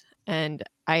is. And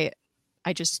I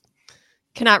just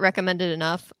cannot recommend it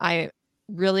enough. I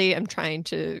really am trying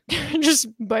to just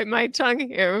bite my tongue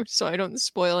here so I don't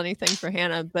spoil anything for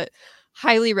Hannah, but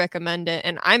highly recommend it.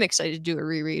 And I'm excited to do a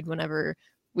reread whenever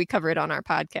we cover it on our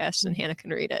podcast and Hannah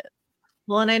can read it.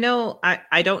 Well, and I know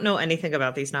I don't know anything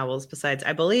about these novels besides,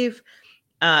 I believe,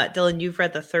 Dylan, you've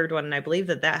read the third one, and I believe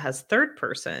that has third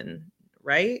person,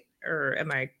 right? Or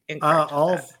am I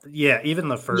incorrect? Even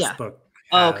the first book.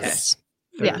 Has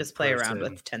just play around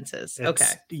with tenses.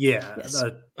 Yes.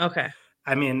 Okay.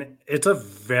 I mean, it's a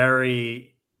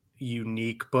very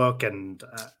unique book, and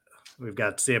we've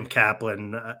got Sam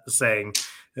Kaplan saying,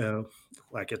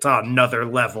 like, it's on another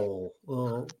level.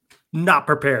 Not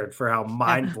prepared for how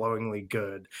mind-blowingly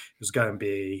good it's going to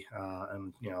be.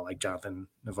 And, like Jonathan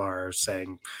Navarre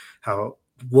saying how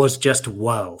was just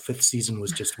wow. 5th season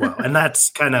was just wow. And that's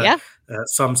kind of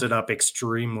sums it up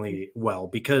extremely well,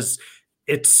 because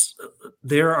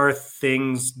there are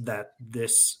things that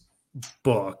this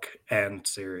book and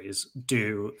series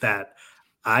do that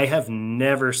I have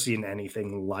never seen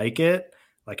anything like it.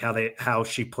 Like how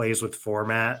she plays with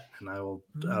format, and I'll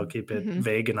keep it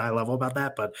vague and high level about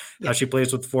that, but how she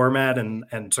plays with format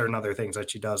and certain other things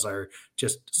that she does are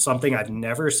just something I've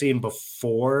never seen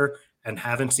before and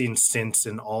haven't seen since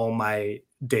in all my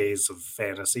days of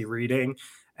fantasy reading.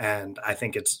 And I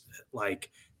think it's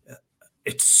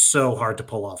so hard to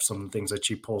pull off some things that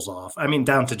she pulls off. I mean,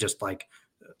 down to just like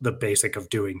the basic of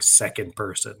doing second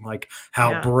person, like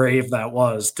how brave that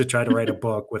was to try to write a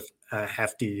book with a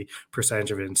hefty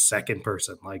percentage of it in second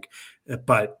person.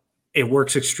 But it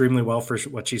works extremely well for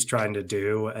what she's trying to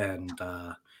do. And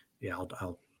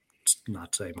I'll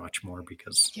not say much more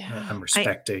because I'm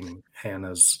respecting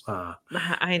Hannah's.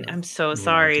 I'm so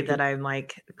sorry that I'm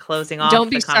like closing off. Don't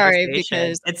be sorry,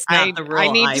 because it's not the rule.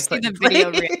 I need to see the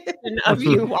video reaction of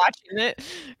you watching it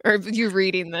or you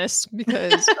reading this,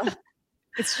 because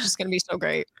it's just going to be so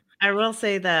great. I will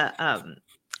say that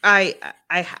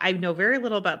I know very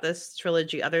little about this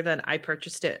trilogy other than I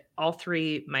purchased it all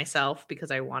 3 myself because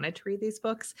I wanted to read these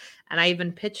books. And I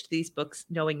even pitched these books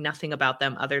knowing nothing about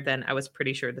them other than I was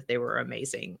pretty sure that they were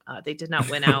amazing. They did not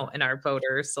win out in our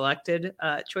voter selected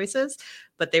choices,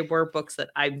 but they were books that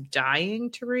I'm dying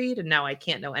to read. And now I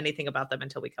can't know anything about them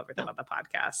until we cover them on the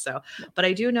podcast. So, but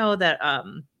I do know that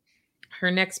her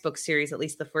next book series, at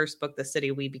least the first book, The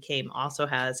City We Became, also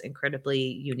has incredibly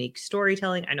unique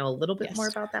storytelling. I know a little bit more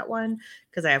about that one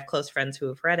because I have close friends who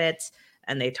have read it,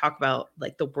 and they talk about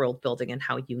like the world building and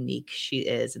how unique she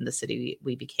is in The City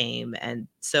We Became. And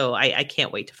so I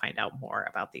can't wait to find out more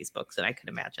about these books, and I can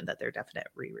imagine that they're definite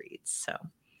rereads. So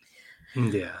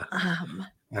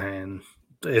and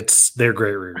they're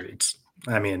great rereads.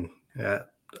 I mean,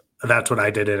 that's what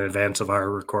I did in advance of our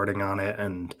recording on it,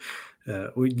 and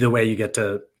the way you get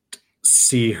to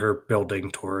see her building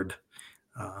toward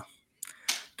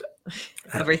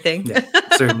everything.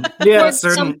 Certain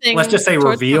let's just say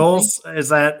reveals is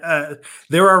that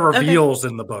there are reveals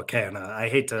in the book, Hannah. I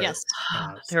hate to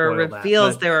there are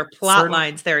reveals, there are plot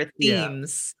lines, there are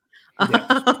themes.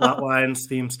 Plot lines,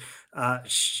 themes.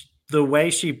 The way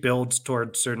she builds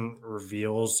towards certain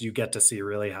reveals, you get to see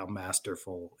really how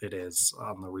masterful it is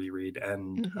on the reread.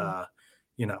 And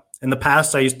in the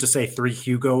past, I used to say 3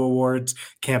 Hugo Awards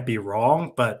can't be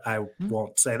wrong, but I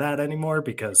won't say that anymore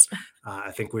because I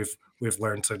think we've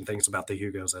learned certain things about the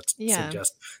Hugos that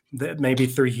suggest that maybe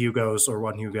 3 Hugos or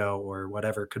 1 Hugo or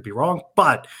whatever could be wrong.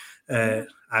 But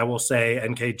I will say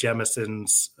N.K.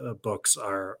 Jemisin's books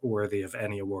are worthy of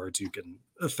any awards you can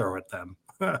throw at them,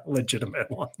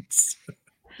 legitimate ones.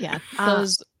 Yeah,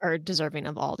 those are deserving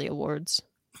of all the awards.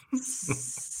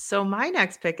 So my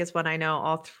next pick is one I know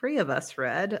all 3 of us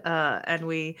read, and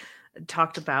we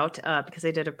talked about because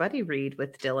I did a buddy read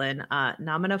with Dylan,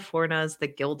 Namina Forna's The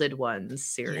Gilded Ones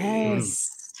series.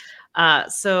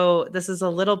 So this is a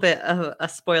little bit of a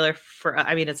spoiler for,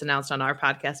 I mean, it's announced on our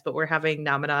podcast, but we're having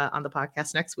Namina on the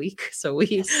podcast next week. So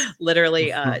we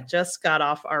literally just got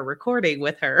off our recording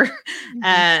with her.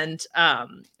 And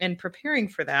in preparing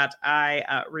for that,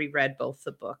 I reread both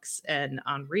the books, and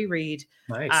on reread,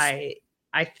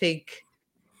 I think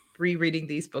rereading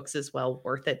these books is well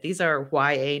worth it. These are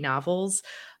YA novels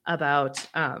about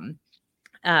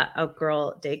a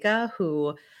girl, Deka,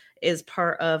 who is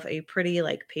part of a pretty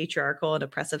like patriarchal and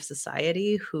oppressive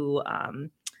society who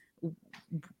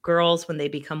girls, when they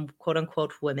become quote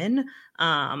unquote women,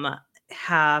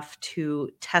 have to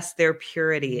test their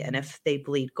purity, and if they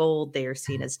bleed gold, they are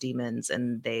seen as demons,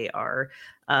 and they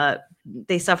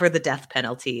suffer the death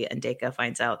penalty. And Deka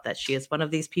finds out that she is one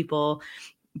of these people,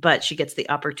 but she gets the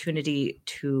opportunity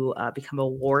to become a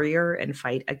warrior and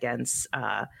fight against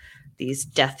these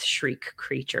death shriek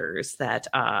creatures that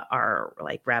are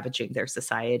like ravaging their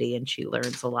society. And she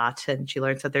learns a lot, and she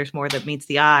learns that there's more that meets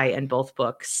the eye in both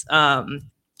books.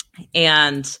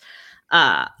 And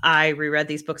I reread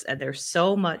these books, and there's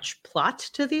so much plot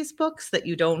to these books that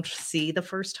you don't see the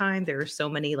first time. There are so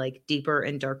many like deeper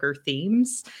and darker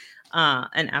themes.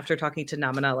 And after talking to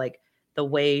Namina, like the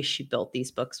way she built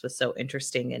these books was so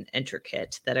interesting and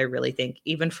intricate that I really think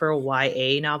even for a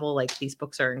YA novel, like these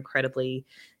books are incredibly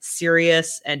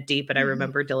serious and deep. And I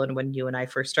remember, Dylan, when you and I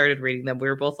first started reading them, we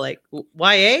were both like,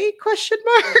 YA ?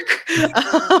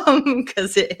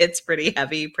 Because it hits pretty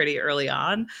heavy pretty early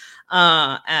on.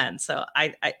 And so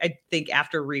I think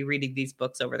after rereading these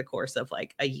books over the course of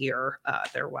like a year,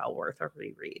 they're well worth a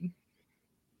reread.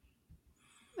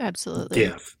 Absolutely.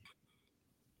 Yeah,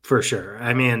 for sure.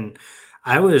 I mean,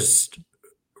 I was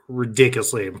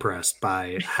ridiculously impressed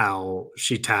by how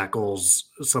she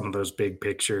tackles some of those big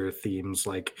picture themes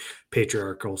like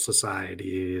patriarchal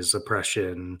societies,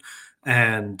 oppression,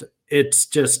 and it's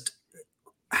just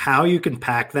how you can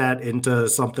pack that into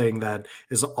something that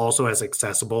is also as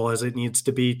accessible as it needs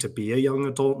to be a young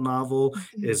adult novel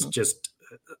is just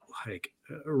like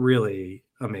really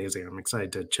amazing. I'm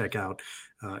excited to check out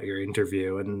your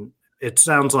interview, and it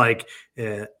sounds like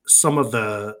some of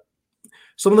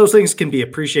those things can be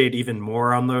appreciated even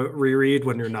more on the reread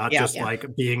when you're not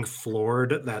like being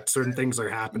floored that certain things are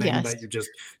happening that you just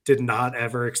did not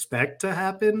ever expect to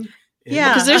happen.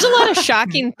 Yeah, because there's a lot of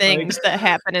shocking things that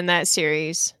happen in that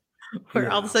series.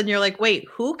 Where all of a sudden you're like, wait,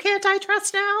 who can't I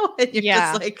trust now? And you're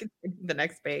just like the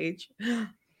next page.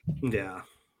 Yeah.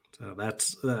 So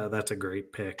that's a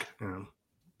great pick.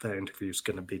 That interview is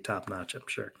going to be top notch, I'm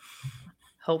sure.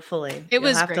 Hopefully. It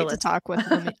was great to talk with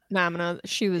Namina.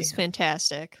 She was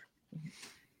fantastic.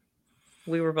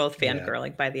 We were both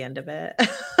fangirling by the end of it.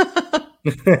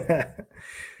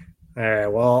 All right.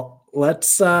 Well,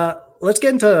 let's get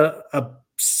into a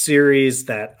series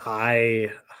that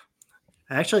I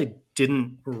actually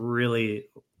didn't really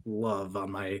love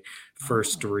on my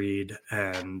first read,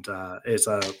 and is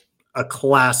a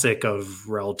classic of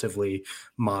relatively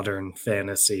modern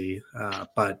fantasy,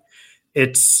 but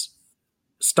it's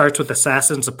starts with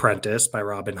Assassin's Apprentice by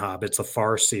Robin Hobb. It's a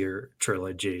Farseer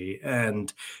trilogy,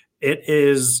 and it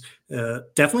is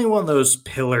definitely one of those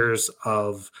pillars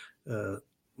of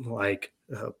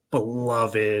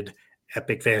beloved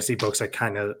epic fantasy books that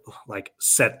kind of like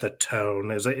set the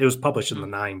tone. It was published in the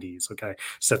 90s. Okay,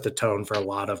 set the tone for a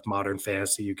lot of modern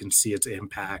fantasy. You can see its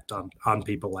impact on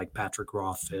people like Patrick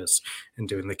Rothfuss and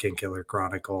doing the Kingkiller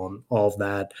Chronicle and all of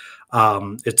that.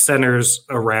 It centers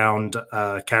around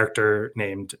a character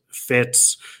named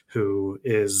Fitz, who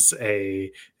is a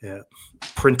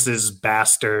prince's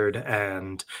bastard,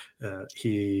 and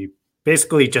he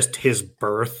basically just his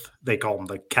birth, they call him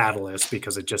the catalyst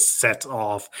because it just sets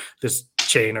off this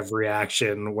chain of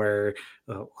reaction where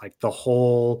like the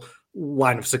whole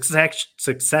line of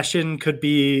succession could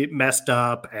be messed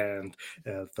up, and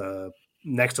the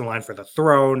next in line for the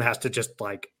throne has to just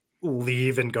like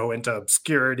leave and go into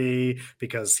obscurity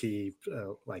because he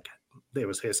it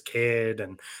was his kid,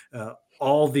 and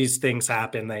all these things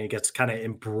happen. Then he gets kind of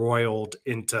embroiled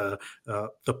into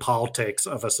the politics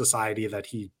of a society that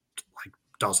he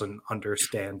doesn't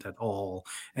understand at all.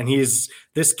 And he's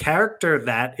this character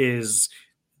that is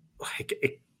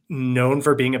like known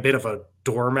for being a bit of a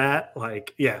doormat.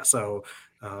 So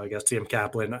I guess T.M.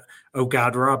 Kaplan, oh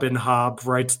God, Robin Hobb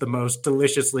writes the most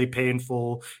deliciously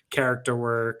painful character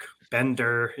work.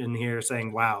 Bender in here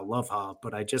saying, wow, love Hobb,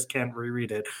 but I just can't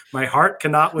reread it. My heart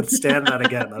cannot withstand that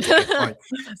again. That's a good point.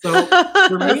 So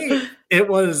for me, it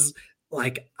was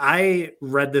like I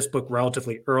read this book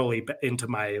relatively early into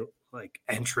my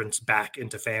entrance back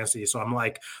into fantasy. So I'm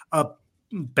like a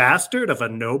bastard of a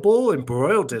noble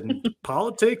embroiled in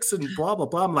politics and blah, blah,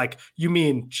 blah. I'm like, you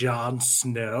mean Jon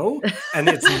Snow? And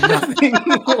it's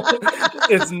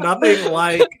nothing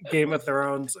like Game of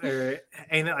Thrones or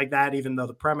anything like that, even though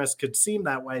the premise could seem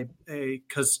that way,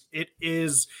 because it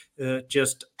is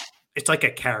it's like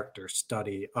a character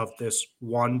study of this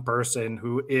one person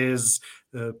who is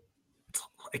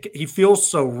like he feels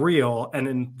so real, and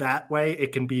in that way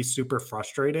it can be super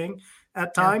frustrating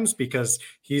at times because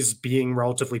he's being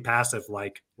relatively passive,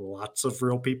 like lots of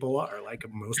real people are. Like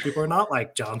most people are not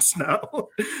like Jon Snow.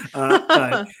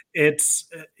 But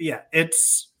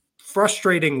it's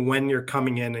frustrating when you're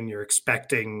coming in and you're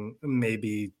expecting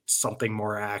maybe something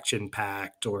more action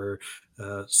packed or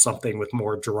something with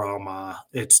more drama.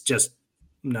 It's just,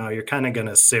 no, you're kind of going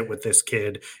to sit with this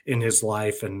kid in his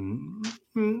life, and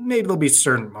maybe there'll be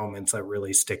certain moments that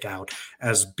really stick out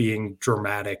as being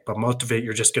dramatic, but most of it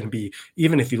you're just going to be,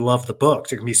 even if you love the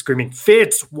books, you're going to be screaming,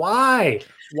 Fitz, why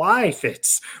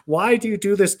Fitz, why do you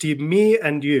do this to me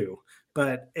and you?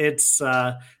 But it's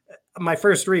my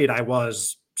first read, I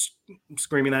was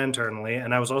screaming that internally,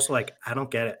 and I was also like, I don't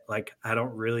get it, like I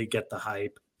don't really get the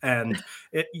hype. And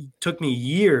it took me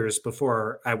years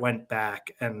before I went back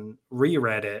and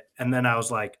reread it. And then I was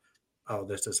like, oh,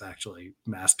 this is actually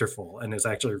masterful. And it's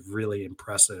actually really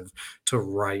impressive to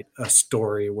write a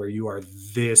story where you are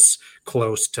this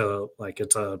close to, like,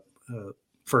 it's a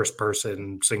first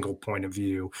person single point of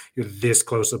view. You're this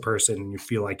close to the person and you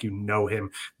feel like you know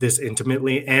him this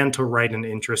intimately, and to write an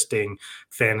interesting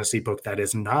fantasy book that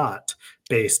is not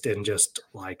based in just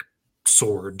like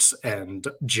swords and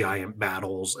giant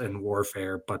battles and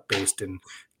warfare, but based in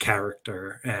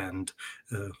character and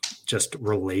just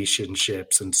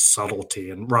relationships and subtlety.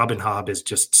 And Robin Hobb is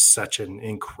just such an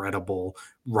incredible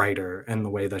writer, and the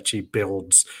way that she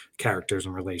builds characters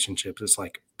and relationships is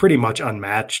like pretty much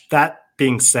unmatched. That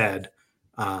being said,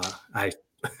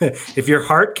 if your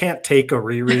heart can't take a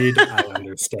reread, I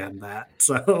understand that.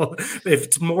 So if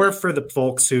it's more for the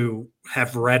folks who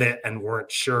have read it and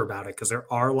weren't sure about it, because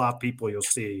there are a lot of people you'll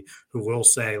see who will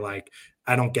say, like,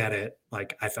 I don't get it.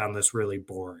 Like, I found this really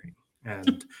boring.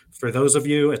 And for those of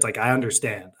you, it's like, I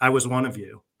understand. I was one of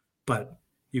you, but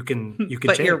you can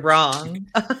but change. You're wrong.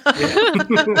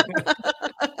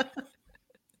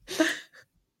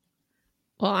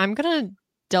 Well, I'm going to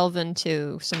delve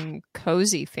into some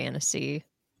cozy fantasy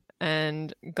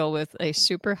and go with a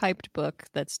super hyped book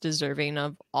that's deserving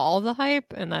of all the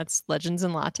hype, and that's Legends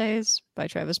and Lattes by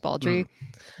Travis Baldree.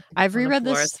 I've reread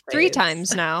this 3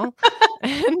 times now,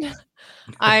 and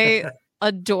I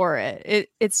adore it.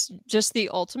 It's just the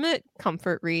ultimate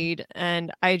comfort read,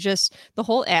 and the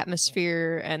whole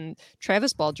atmosphere, and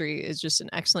Travis Baldree is just an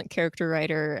excellent character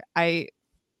writer.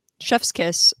 Chef's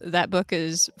Kiss, that book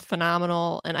is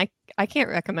phenomenal, and I can't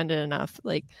recommend it enough.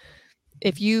 Like,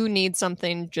 if you need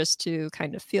something just to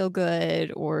kind of feel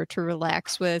good or to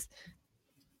relax with,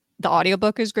 the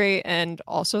audiobook is great, and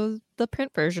also the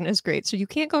print version is great. So you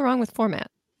can't go wrong with format.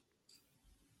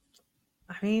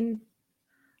 I mean,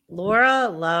 Laura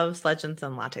loves Legends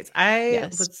and Lattes. I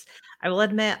will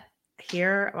admit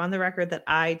here on the record that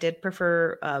I did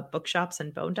prefer Bookshops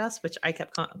and Bone Dust, which I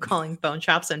kept calling Bone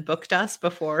Shops and Book Dust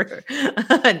before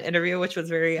an interview, which was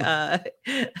very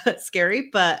scary.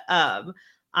 But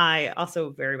I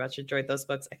also very much enjoyed those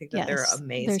books. I think that they're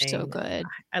amazing. They're so good.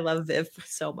 I love Viv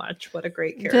so much. What a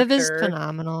great character. Viv is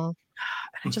phenomenal.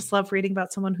 I just love reading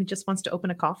about someone who just wants to open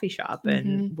a coffee shop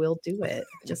and will do it.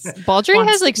 Just Baldree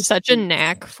has like such a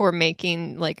knack for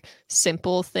making like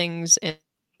simple things in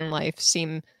life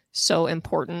seem so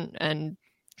important, and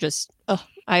just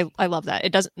I love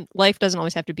that. Life doesn't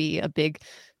always have to be a big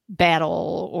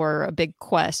battle or a big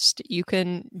quest. You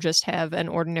can just have an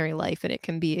ordinary life and it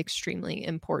can be extremely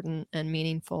important and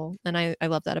meaningful, and I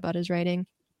love that about his writing.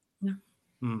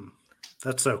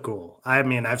 That's so cool. I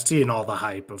mean, I've seen all the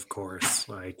hype, of course,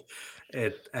 like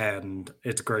it, and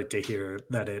it's great to hear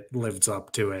that it lives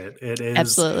up to it. It is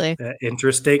absolutely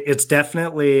interesting. It's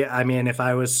definitely, I mean, if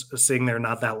I was sitting there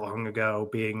not that long ago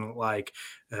being like,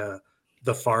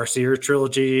 the Farseer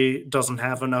trilogy doesn't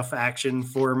have enough action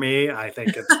for me, I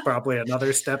think it's probably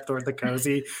another step toward the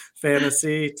cozy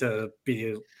fantasy, to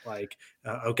be like,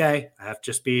 okay, I have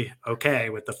to just be okay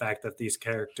with the fact that these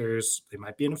characters, they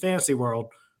might be in a fantasy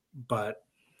world, but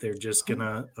they're just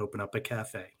gonna open up a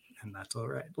cafe, and that's all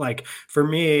right. Like, for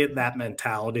me, that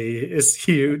mentality is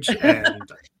huge,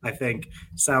 and I think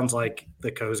sounds like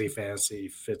the cozy fantasy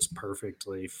fits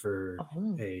perfectly for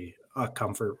a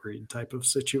comfort read type of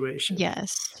situation.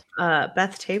 Yes.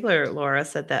 Beth Taylor, Laura,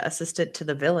 said that Assistant to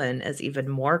the Villain is even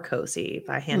more cozy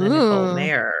by Hannah Nicole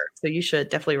Mayer. So you should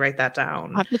definitely write that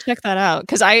down. I'll have to check that out,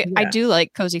 because I do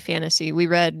like cozy fantasy. We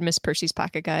read Miss Percy's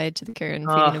Pocket Guide to the Care and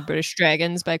Feeding of British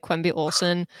Dragons by Quenby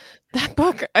Olson. That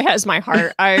book has my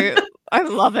heart. I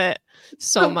love it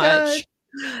so much.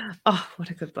 Good. Oh, what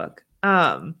a good book.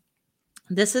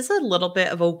 This is a little bit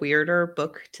of a weirder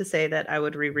book to say that I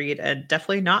would reread, and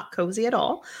definitely not cozy at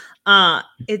all.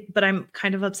 But I'm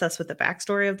kind of obsessed with the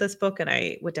backstory of this book, and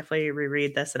I would definitely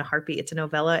reread this in a heartbeat. It's a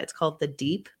novella. It's called The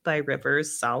Deep by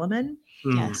Rivers Solomon.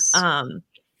 Yes.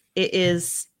 It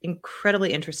is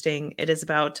incredibly interesting. It is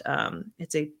about,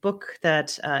 it's a book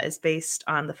that is based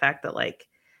on the fact that like,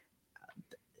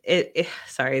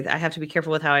 sorry, I have to be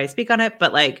careful with how I speak on it,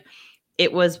 but like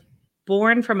it was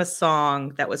born from a song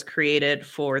that was created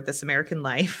for This American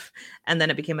Life. And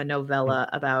then it became a novella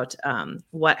about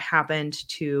what happened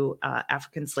to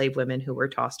African slave women who were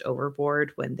tossed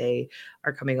overboard when they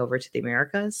are coming over to the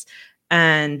Americas.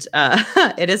 And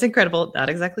it is incredible, not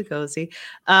exactly cozy.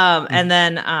 And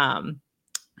then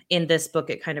in this book,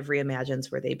 it kind of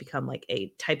reimagines where they become like a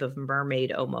type of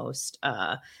mermaid almost.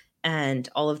 And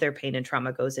all of their pain and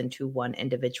trauma goes into one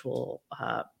individual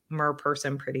mer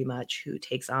person pretty much, who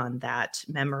takes on that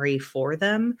memory for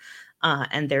them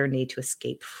and their need to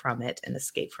escape from it and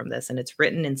escape from this. And it's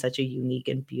written in such a unique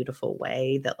and beautiful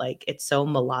way that like it's so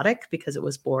melodic because it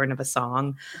was born of a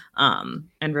song.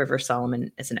 And River Solomon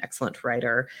is an excellent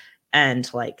writer.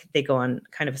 And like they go on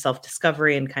kind of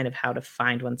self-discovery and kind of how to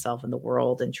find oneself in the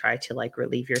world and try to like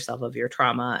relieve yourself of your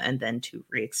trauma and then to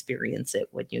re-experience it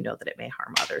when you know that it may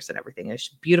harm others and everything. It's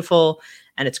beautiful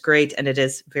and it's great. And it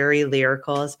is very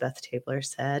lyrical, as Beth Tabler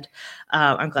said.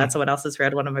 I'm glad someone else has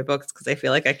read one of my books because I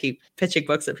feel like I keep pitching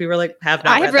books that people are like, have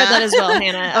not read. I have read that as well,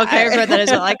 Hannah. Okay. I have read that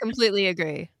as well. I completely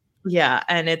agree. Yeah,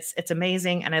 and it's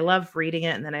amazing, and I love reading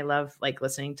it, and then I love like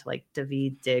listening to like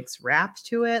Daveed Diggs rap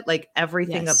to it. Like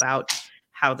everything about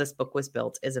how this book was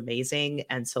built is amazing,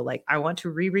 and so like I want to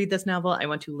reread this novel. I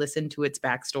want to listen to its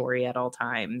backstory at all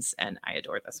times, and I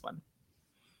adore this one.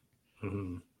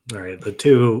 All right, the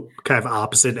two kind of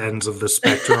opposite ends of the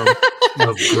spectrum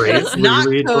of great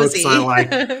reread books. I like.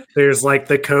 There's like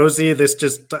the cozy. This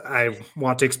just I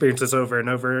want to experience this over and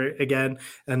over again,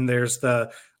 and there's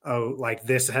the like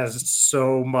this has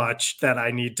so much that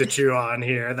I need to chew on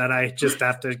here that I just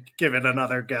have to give it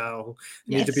another go.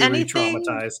 I need to be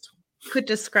re-traumatized. Could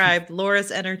describe Laura's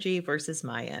energy versus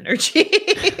my energy.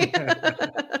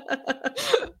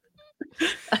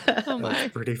 Oh my.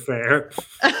 That's pretty fair.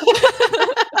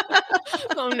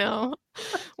 Oh no.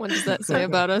 What does that say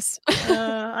about us?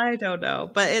 I don't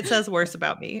know, but it says worse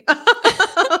about me.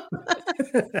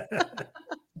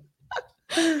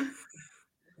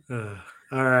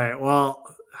 All right. Well,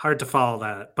 hard to follow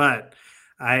that, but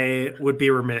I would be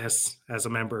remiss as a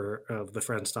member of the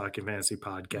Friends Talking Fantasy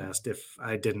podcast if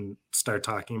I didn't start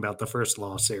talking about the First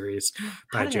Law series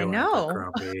by Joe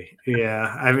Abercrombie. Yeah,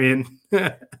 I mean,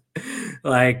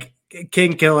 like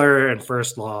King Killer and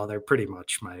First Law, they're pretty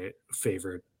much my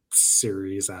favorite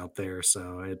series out there.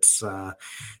 So it's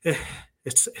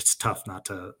tough not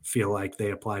to feel like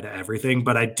they apply to everything,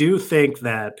 but I do think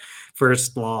that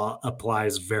First Law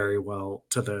applies very well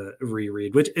to the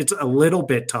reread, which it's a little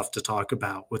bit tough to talk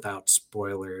about without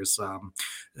spoilers.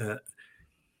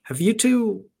 Have you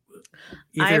two,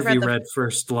 either of you read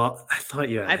First Law? I thought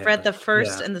you had. I've read the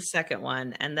first and the second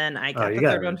one, and then I got the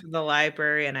third one from the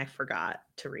library, and I forgot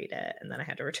to read it, and then I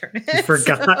had to return it. You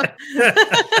forgot.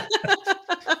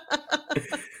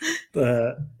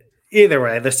 Either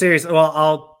way, the series,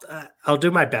 well, I'll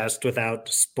do my best without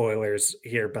spoilers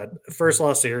here, but First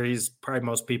Law series, probably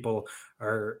most people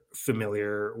are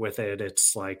familiar with it.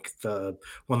 It's like one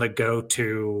of the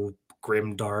go-to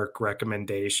grimdark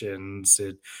recommendations.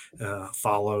 It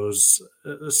follows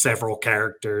several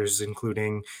characters,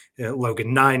 including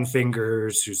Logan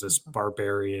Ninefingers, who's this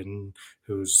barbarian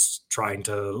who's trying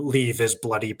to leave his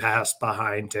bloody past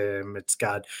behind him. It's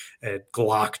got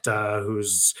Glokta,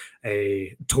 who's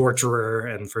a torturer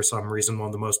and for some reason one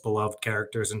of the most beloved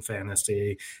characters in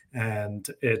fantasy. And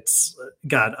it's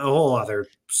got a whole other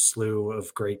slew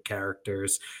of great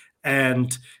characters.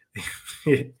 And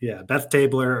yeah, Beth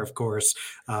Tabler, of course,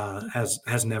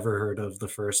 has never heard of the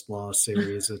First Law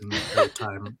series in her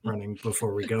time running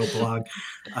Before We Go blog.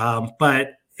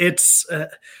 But it's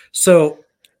so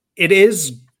it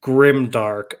is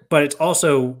grimdark, but it's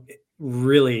also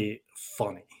really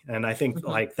funny. And I think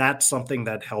like that's something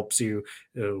that helps you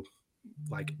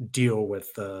like deal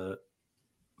with the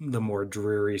more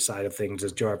dreary side of things,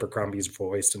 as Joe Abercrombie's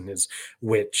voice and his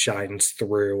wit shines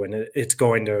through, and it's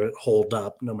going to hold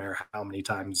up no matter how many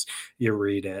times you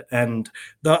read it. And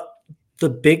the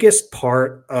biggest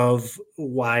part of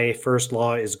why First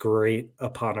Law is great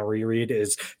upon a reread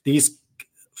is these,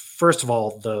 first of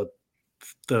all, the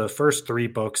first three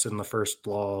books in the First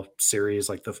Law series,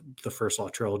 like the First Law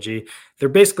trilogy, they're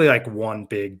basically like one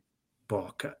big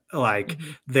book. Like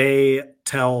they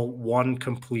tell one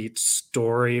complete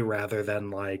story rather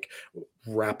than like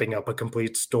wrapping up a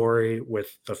complete story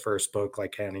with the first book.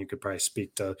 Like Hannah, you could probably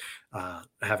speak to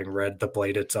having read The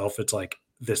Blade itself. It's like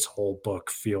this whole book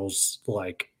feels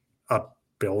like a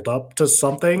build up to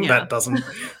something that doesn't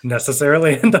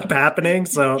necessarily end up happening.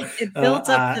 So it builds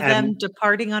up to them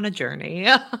departing on a journey.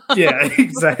 Yeah,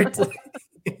 exactly.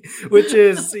 Which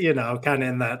is, kind of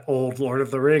in that old Lord of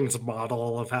the Rings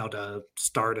model of how to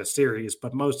start a series.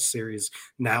 But most series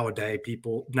nowadays,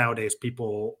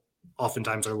 people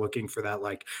oftentimes are looking for that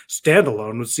like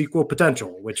standalone with sequel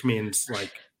potential, which means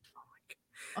like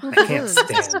I can't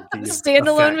stand these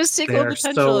standalone effects. with sequel They're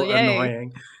potential. So Yay.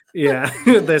 annoying. Yeah,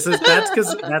 that's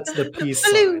because that's the peace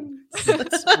sign.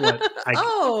 That's what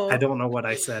I don't know what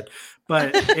I said,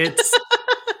 but it's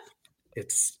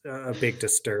a big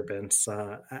disturbance.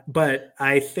 But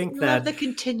I think that the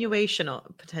continuation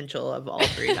potential of all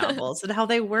three novels and how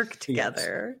they work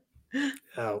together. Yes.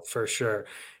 Oh, for sure.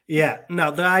 Yeah.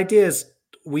 No, the idea is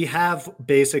we have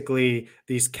basically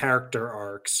these character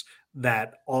arcs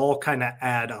that all kind of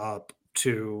add up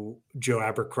to Joe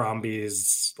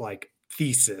Abercrombie's like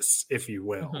thesis, if you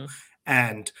will.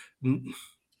 And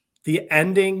the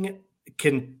ending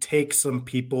can take some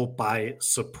people by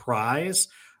surprise,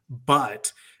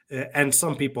 but and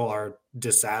some people are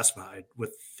dissatisfied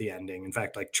with the ending. In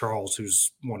fact, like Charles,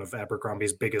 who's one of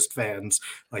Abercrombie's biggest fans,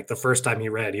 like the first time he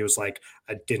read, he was like,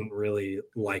 I didn't really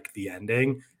like the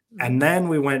ending. And then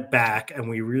we went back and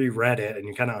we reread it, and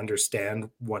you kind of understand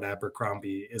what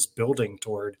Abercrombie is building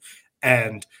toward.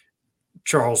 And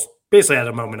Charles basically had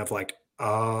a moment of like,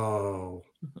 oh,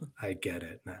 I get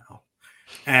it now.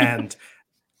 And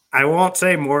I won't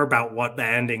say more about what the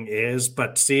ending is,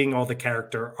 but seeing all the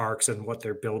character arcs and what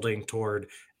they're building toward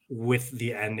with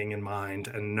the ending in mind,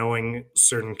 and knowing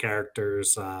certain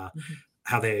characters,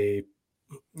 how they,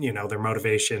 their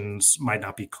motivations might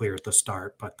not be clear at the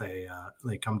start, but they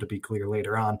come to be clear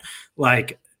later on,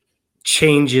 like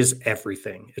changes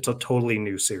everything. It's a totally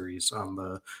new series on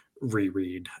the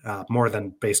reread, more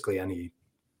than basically any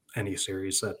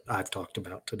series that I've talked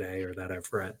about today or that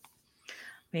I've read.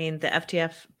 I mean, the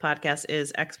FTF podcast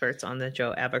is experts on the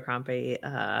Joe Abercrombie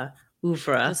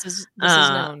oeuvre. This is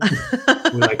known.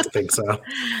 We like to think so.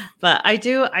 But I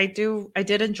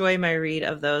did enjoy my read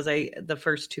of those. The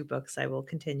first two books I will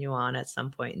continue on at some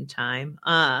point in time.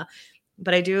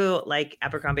 But I do like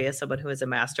Abercrombie as someone who is a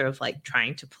master of like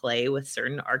trying to play with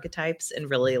certain archetypes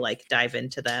and really like dive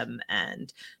into them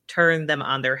and turn them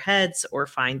on their heads or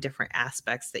find different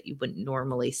aspects that you wouldn't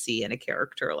normally see in a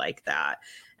character like that.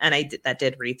 And that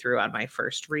did read through on my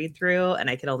first read through, and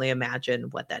I can only imagine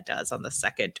what that does on the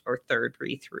second or third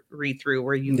read through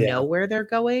where you know where they're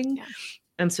going. Yeah.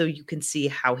 And so you can see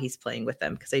how he's playing with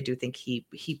them, because I do think he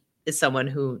is someone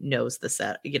who knows the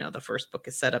set, the first book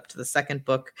is set up to the second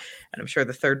book. And I'm sure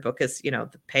the third book is,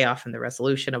 the payoff and the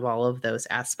resolution of all of those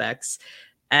aspects.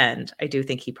 And I do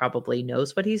think he probably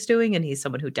knows what he's doing, and he's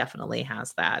someone who definitely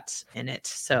has that in it.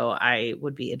 So I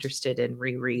would be interested in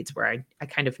rereads where I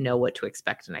kind of know what to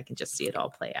expect and I can just see it all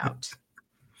play out.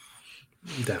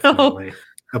 Definitely.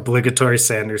 Obligatory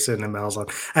Sanderson and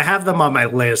Malzahn. I have them on my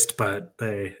list, but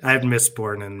I have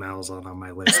Mistborn and Malzahn on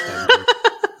my list.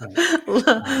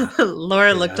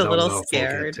 Laura looked a little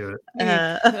scared.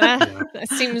 That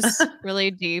seems really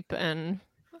deep, and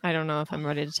I don't know if I'm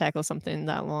ready to tackle something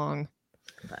that long.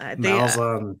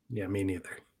 Malzahn, me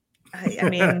neither. I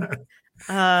mean,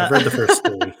 I've read the first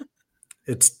story.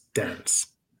 It's dense.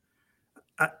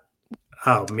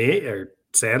 Me or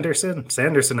Sanderson?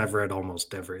 Sanderson, I've read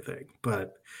almost everything,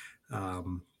 but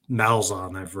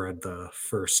Malzahn, I've read the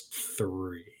first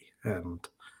three and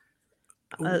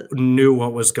knew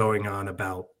what was going on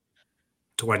about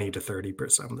 20 to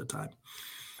 30% of the time.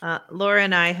 Laura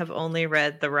and I have only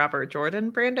read the Robert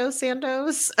Jordan Brando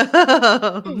Sandos.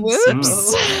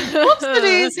 Whoops.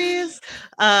 Daisies.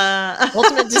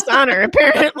 Ultimate dishonor,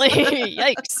 apparently.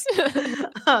 Yikes.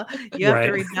 You have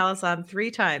to read Malzahn 3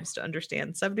 times to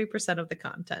understand 70% of the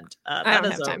content. I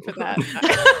don't have time for that.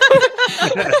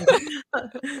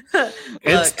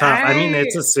 It's tough. I mean,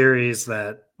 it's a series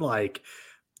that, like,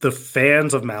 the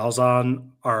fans of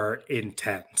Malzahn are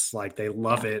intense. Like, they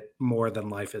love it more than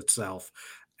life itself.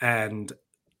 And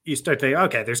you start thinking,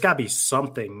 okay, there's got to be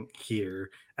something here.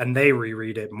 And they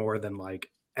reread it more than like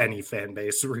any fan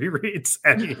base rereads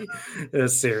any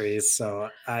series. So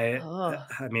I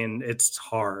mean, it's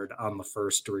hard on the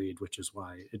first read, which is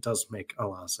why it does make a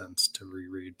lot of sense to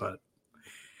reread. But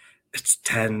it's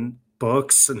 10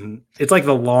 books, and it's like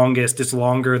the longest. It's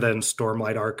longer than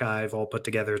Stormlight Archive all put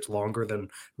together. It's longer than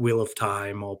Wheel of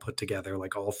Time all put together,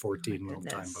 like all 14 Wheel of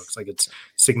Time books. Like, it's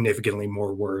significantly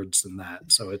more words than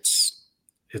that. So it's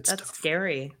that's tough.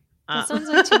 Scary. That sounds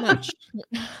like too much.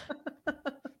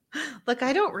 Look,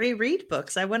 I don't reread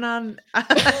books. I went on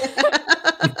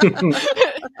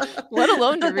let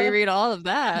alone to reread all of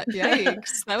that.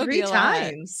 Yikes. That would 3 be a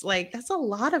times. Like, that's a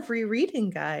lot of rereading,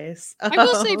 guys. I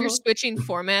will say if you're switching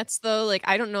formats though, like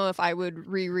I don't know if I would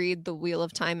reread The Wheel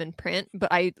of Time in print,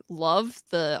 but I love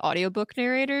the audiobook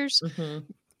narrators.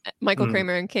 Michael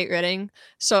Kramer and Kate Redding.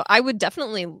 So I would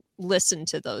definitely listen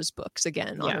to those books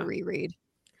again on a reread.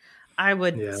 I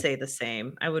would say the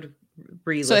same. I would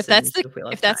so if that's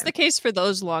the case for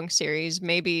those long series,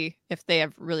 maybe if they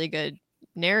have really good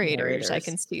narrators. I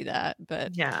can see that.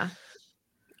 But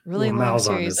really long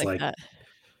series like that.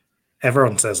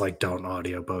 Everyone says like don't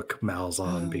audiobook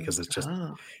Malzahn because it's just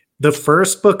the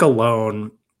first book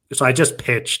alone. So I just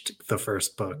pitched the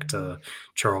first book to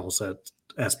Charles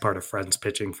as part of Friends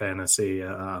Pitching Fantasy.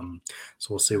 So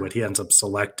we'll see what he ends up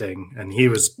selecting. And he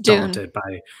was daunted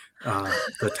by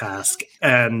the task.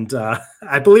 And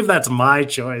I believe that's my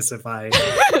choice if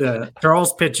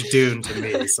Charles pitched Dune to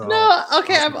me. So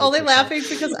I'm only laughing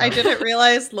because I didn't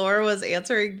realize Laura was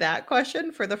answering that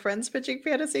question for the Friends Pitching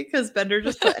Fantasy because Bender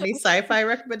just put any sci-fi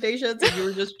recommendations and you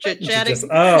were just chit-chatting.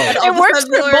 It works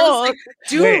for both. Like,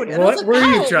 Dude, wait, what were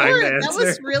you trying to answer? That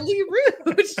was really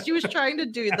rude. She was trying to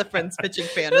do the Friends Pitching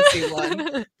Fantasy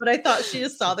one, but I thought she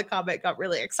just saw the comment, got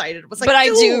really excited. Was like, but I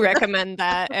do recommend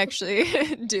that actually,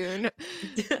 Dune.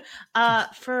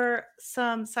 For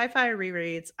some sci-fi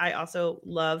rereads, I also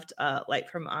loved Light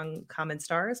from Uncommon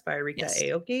Stars by Rika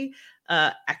Aoki.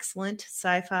 Excellent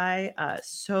sci-fi,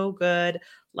 so good.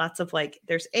 Lots of like,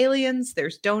 there's aliens,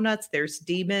 there's donuts, there's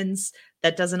demons.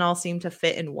 That doesn't all seem to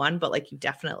fit in one, but like you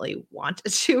definitely want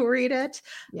to read it.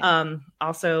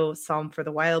 Also Psalm for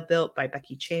the Wild Built by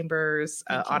Becky Chambers,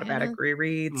 automatic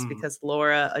rereads because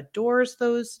Laura adores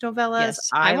those novellas. Yes,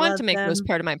 I want to make those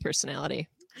part of my personality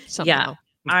somehow.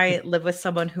 I live with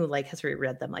someone who like has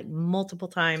reread them like multiple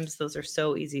times. Those are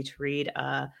so easy to read.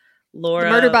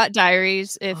 Laura, the Murderbot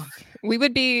Diaries. If we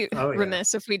would be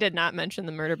remiss if we did not mention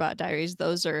the Murderbot Diaries.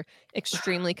 Those are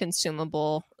extremely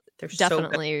consumable. They're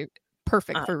definitely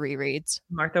perfect for rereads.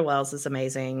 Martha Wells is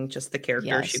amazing. Just the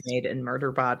character she made in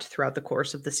Murderbot throughout the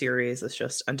course of the series is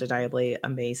just undeniably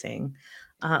amazing.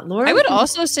 Laura, I would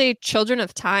also say Children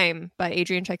of Time by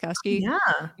Adrian Tchaikovsky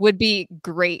would be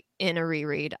great in a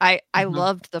reread. I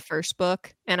loved the first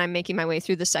book and I'm making my way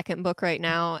through the second book right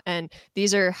now. And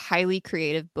these are highly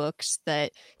creative books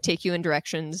that take you in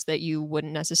directions that you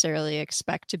wouldn't necessarily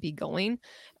expect to be going.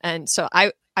 And so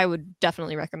I would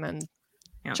definitely recommend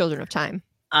Children of Time.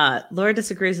 Laura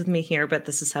disagrees with me here, but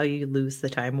This Is How You Lose the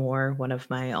Time War, one of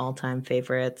my all-time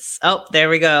favorites. Oh, there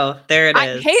we go. There it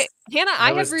is. Hey, Hannah,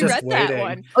 I have reread that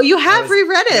one. Oh, you have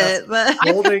reread it, but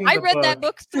I read that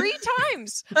book 3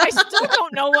 times. I still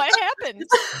don't know what happened.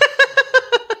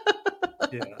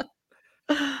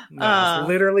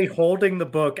 Literally holding the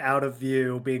book out of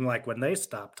view, being like, when they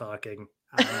stop talking,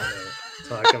 I don't know.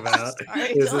 Talk about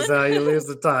This Is How You Lose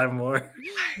the Time War.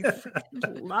 I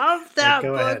love that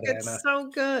book. Ahead, it's Anna. So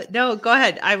good. No, go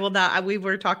ahead. I will not. We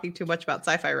were talking too much about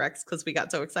sci-fi recs because we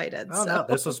got so excited. No,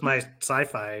 this was my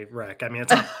sci-fi rec. I mean,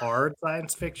 it's not hard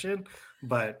science fiction,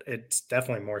 but it's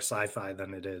definitely more sci-fi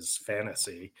than it is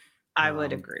fantasy. I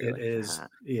would agree. It is, that.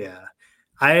 Yeah.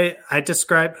 I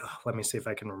described. Let me see if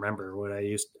I can remember what I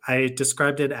used. I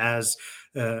described it as.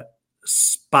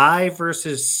 Spy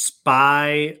versus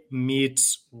Spy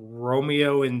meets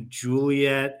Romeo and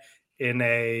Juliet in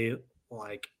a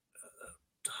like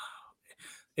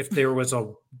if it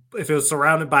was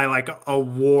surrounded by like a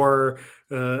war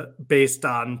based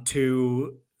on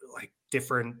 2 like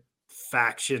different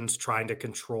factions trying to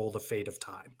control the fate of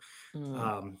time.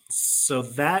 So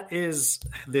that is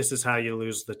This Is How You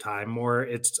Lose the Time War.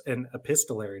 It's an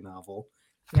epistolary novel,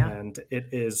 and it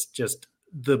is just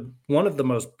one of the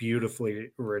most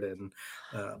beautifully written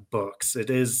books. It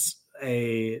is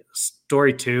a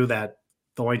story too that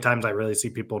the only times I really see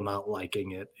people not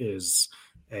liking it is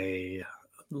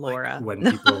Laura. Like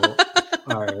when people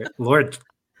are Lord,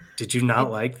 did you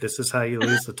not like This Is How You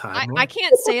Lose the Time? I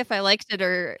can't say if I liked it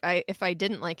or if I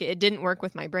didn't like it. It didn't work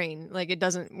with my brain. Like it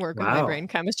doesn't work with my brain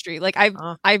chemistry. Like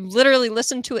I've literally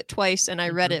listened to it twice and I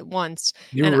read it once.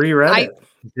 You reread it.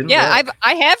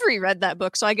 I have reread that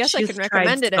book, so I guess I can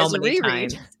recommend it as a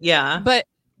reread. Times. Yeah, but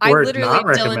or I literally not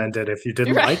recommend it if you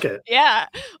didn't like it. Yeah,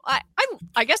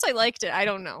 I guess I liked it. I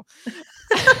don't know.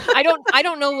 I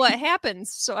don't know what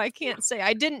happens, so I can't say.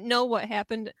 I didn't know what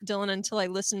happened, Dylan, until I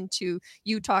listened to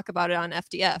you talk about it on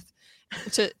FDF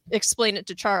to explain it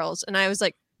to Charles, and I was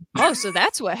like, "Oh, so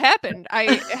that's what happened."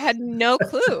 I had no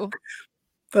clue.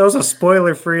 That was a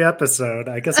spoiler-free episode.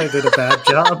 I guess I did a bad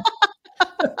job.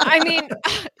 I mean,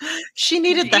 she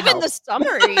needed the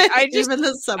summary. I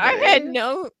had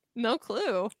No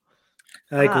clue.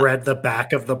 I read the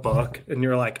back of the book and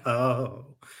you're like, oh,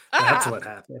 that's what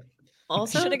happened.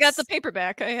 Also, should have got the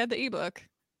paperback. I had the ebook.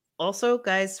 Also,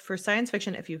 guys, for science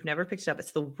fiction, if you've never picked it up,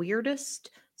 it's the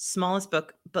weirdest, smallest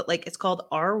book, but like it's called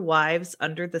Our Wives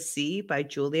Under the Sea by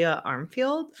Julia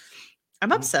Armfield.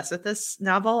 I'm obsessed with this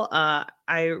novel.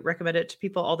 I recommend it to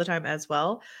people all the time as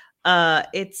well.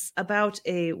 It's about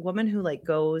a woman who like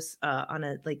goes on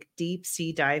a like deep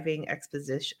sea diving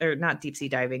exposition, or not deep sea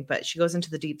diving, but she goes into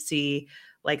the deep sea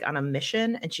like on a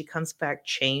mission, and she comes back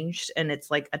changed, and it's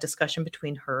like a discussion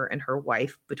between her and her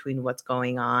wife between what's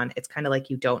going on. It's kind of like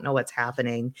you don't know what's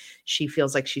happening. She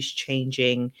feels like she's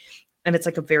changing, and it's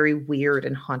like a very weird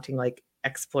and haunting like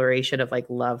exploration of like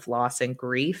love, loss, and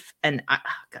grief. And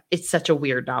it's such a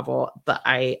weird novel, but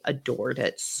I adored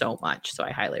it so much. So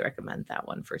I highly recommend that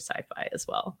one for sci-fi as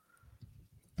well.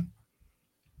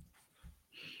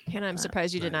 Hannah, I'm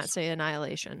surprised you did not say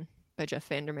Annihilation by Jeff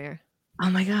Vandermeer. Oh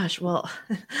my gosh. Well,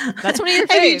 that's one of your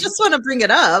faves. Hey, you just want to bring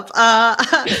it up.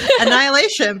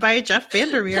 Annihilation by Jeff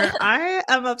Vandermeer. I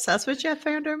am obsessed with Jeff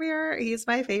Vandermeer. He's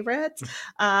my favorite.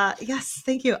 Yes,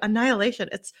 thank you. Annihilation.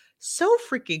 It's so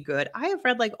freaking good. I have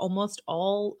read like almost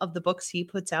all of the books he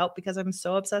puts out because I'm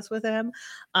so obsessed with him.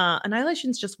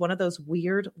 Annihilation is just one of those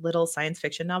weird little science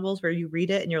fiction novels where you read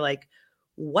it and you're like,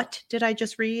 what did I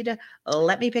just read?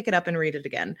 Let me pick it up and read it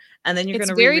again. And then you're going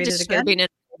to reread it again.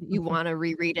 You want to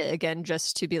reread it again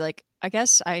just to be like, I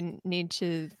guess I need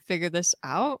to figure this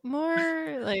out more.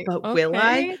 Like, but okay. Will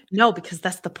I? No, because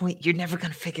that's the point. You're never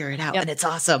going to figure it out. Yep. And it's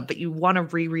awesome. But you want to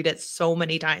reread it so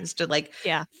many times to like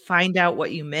find out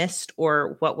what you missed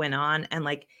or what went on. And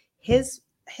like his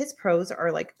prose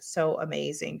are like so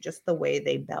amazing. Just the way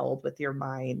they meld with your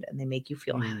mind and they make you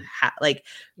feel like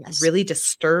really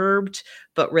disturbed,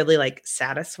 but really like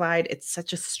satisfied. It's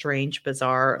such a strange,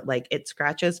 bizarre, like it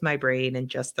scratches my brain in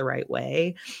just the right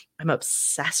way. I'm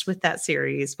obsessed with that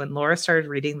series. When Laura started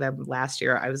reading them last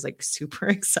year, I was like super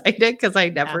excited because I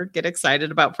never get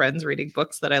excited about friends reading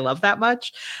books that I love that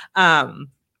much.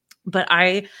 But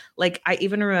I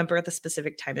even remember the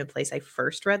specific time and place I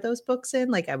first read those books in.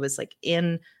 Like I was like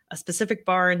in a specific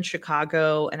bar in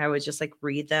Chicago and I would just like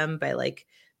read them by like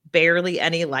barely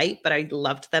any light, but I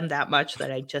loved them that much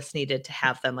that I just needed to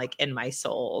have them like in my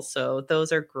soul. So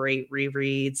those are great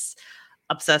rereads.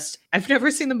 Obsessed. I've never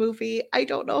seen the movie. I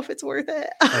don't know if it's worth it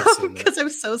because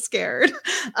I'm so scared.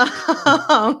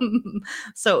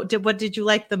 So did you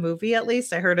like the movie at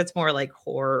least? I heard it's more like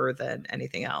horror than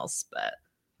anything else, but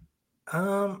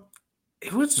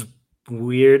it was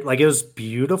weird. Like it was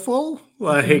beautiful.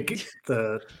 Like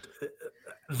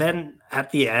then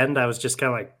at the end, I was just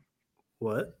kind of like,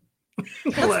 what?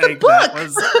 Like that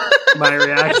was my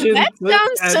reaction. That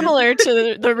sounds similar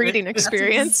to the reading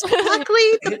experience.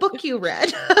 Exactly the book you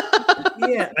read.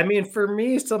 Yeah, I mean, for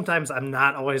me, sometimes I'm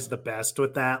not always the best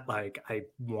with that. Like I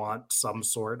want some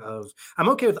sort of. I'm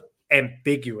okay with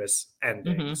ambiguous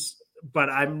endings, but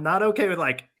I'm not okay with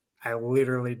like. I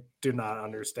literally do not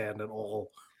understand at all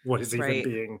what is even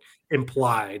being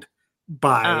implied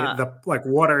by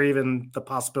what are even the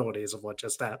possibilities of what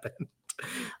just happened.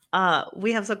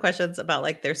 We have some questions about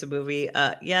like there's a movie.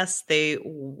 Yes, they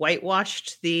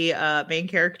whitewashed the main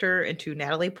character into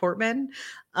Natalie Portman.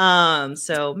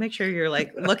 So make sure you're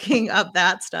like looking up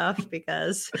that stuff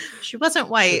because she wasn't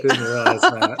white. I didn't realize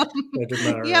that. I did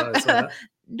not realize that.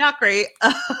 Not great.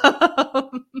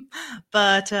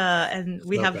 But and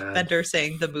we have Bender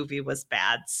saying the movie was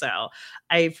bad. So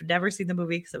I've never seen the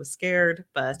movie because I was scared.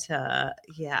 But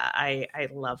I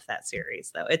love that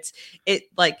series though. It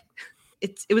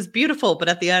was beautiful, but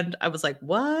at the end I was like,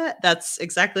 what? That's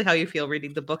exactly how you feel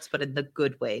reading the books, but in the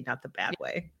good way, not the bad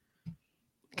way.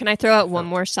 Can I throw out one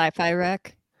more sci-fi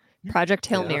rec? Project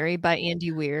Hail Mary by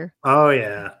Andy Weir. Oh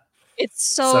yeah. It's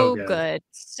so good.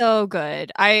 So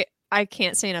good. I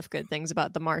can't say enough good things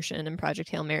about The Martian and Project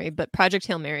Hail Mary, but Project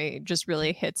Hail Mary just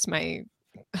really hits my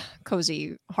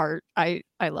cozy heart. I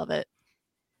love it.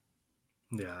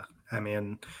 Yeah. I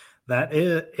mean,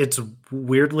 it's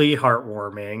weirdly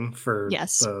heartwarming for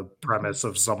the premise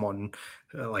of someone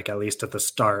like at least at the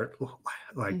start,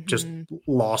 like just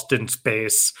lost in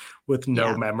space with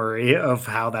no memory of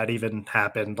how that even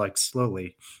happened, like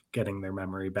slowly getting their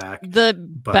memory back. The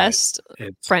best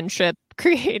friendship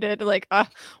created. Like,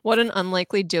 what an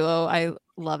unlikely duo. I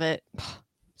love it.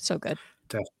 So good.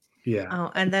 Yeah.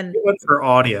 Oh, and then for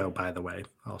audio, by the way,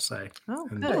 I'll say. Oh,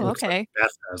 good. Okay. Like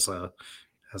Beth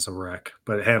as a rec.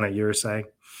 But Hannah, you were saying?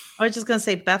 I was just gonna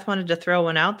say Beth wanted to throw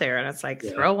one out there, and it's like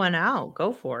throw one out,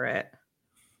 go for it.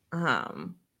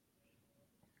 But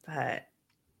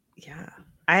yeah,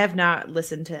 I have not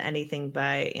listened to anything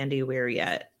by Andy Weir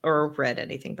yet, or read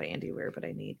anything by Andy Weir, but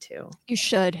I need to. You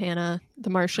should, Hannah. The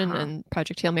Martian and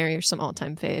Project Hail Mary are some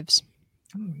all-time faves.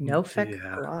 Nofek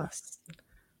Gloss.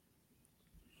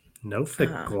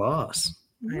 Nofek Gloss.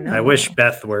 I know. I wish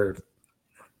Beth were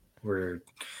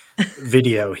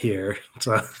video here,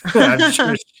 so I'm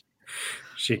sure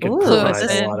she could provide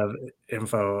a lot of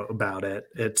info about it.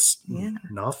 It's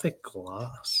Nofek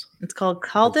Gloss. It's called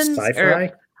Calden's.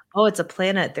 Sci-fi? It's a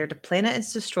planet. Their planet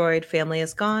is destroyed, family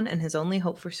is gone, and his only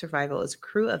hope for survival is a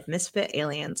crew of misfit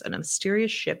aliens and a mysterious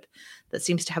ship that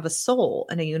seems to have a soul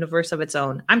and a universe of its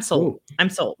own. I'm sold. Ooh. I'm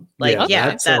sold. I like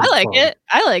it.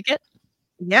 I like it.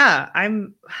 Yeah,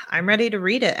 I'm ready to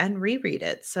read it and reread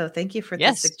it. So thank you for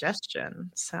the suggestion.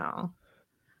 So,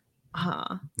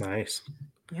 nice.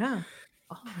 Yeah.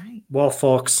 All right. Well,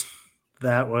 folks,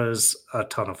 that was a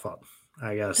ton of fun.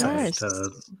 I gotta say,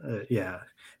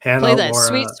 Hannah, play that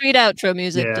Laura, sweet outro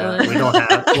music. Yeah, Dylan. we don't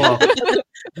have. Well,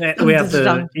 we have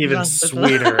the even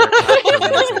sweeter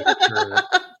outro music for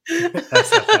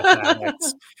SFF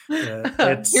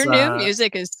Addicts. Your new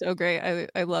music is so great.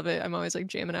 I love it. I'm always like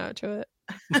jamming out to it.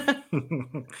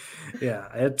 Yeah,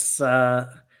 it's a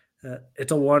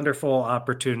wonderful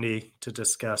opportunity to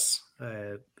discuss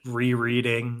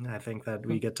rereading. I think that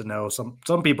we get to know some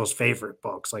people's favorite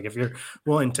books. Like if you're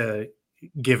willing to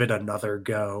give it another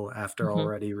go after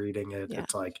already reading it,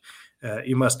 it's like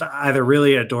you must either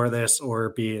really adore this or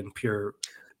be in pure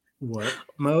what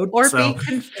mode, or be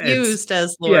confused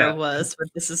as Laura was. But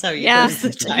this is how you use the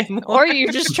time, or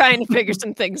you're just trying to figure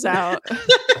some things out.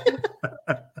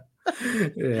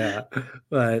 Yeah,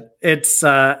 but it's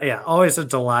always a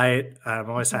delight.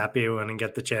 I'm always happy when I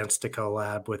get the chance to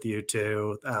collab with you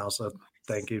two. I also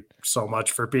thank you so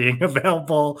much for being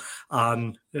available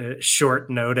on short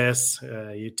notice.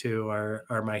 You two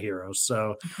are my heroes,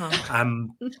 so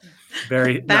I'm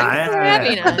very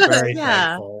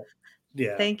thankful.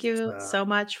 Yeah, thank you so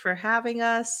much for having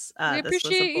us. We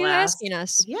appreciate you asking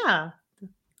us. Yeah.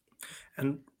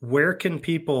 And where can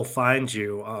people find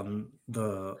you on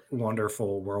the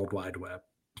wonderful World Wide Web?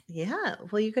 Yeah,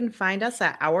 well, you can find us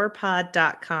at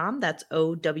ourpod.com. That's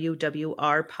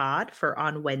OWWR pod for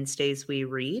On Wednesdays We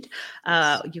Read.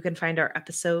 You can find our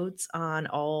episodes on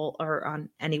on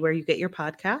anywhere you get your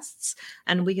podcasts,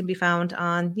 and we can be found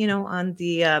on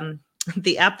on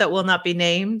the app that will not be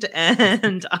named,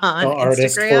 and on Instagram.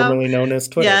 Artist formerly known as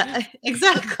Twitter. Yeah,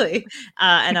 exactly.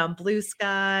 And on Blue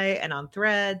Sky and on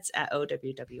Threads at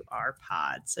OWWR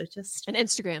pod. So just and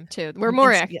Instagram too. We're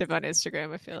more active on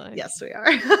Instagram, I feel like. Yes, we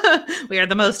are. We are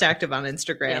the most active on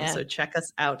Instagram. So check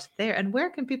us out there. And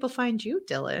where can people find you,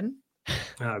 Dylan?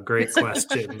 Great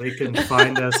question. They can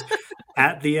find us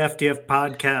at the FTF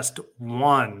Podcast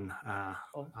 1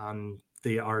 on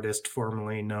the artist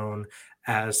formerly known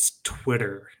as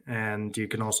Twitter. And you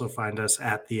can also find us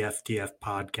at the FTF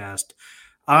Podcast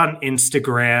on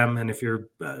Instagram. And if you're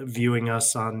viewing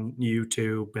us on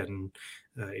YouTube and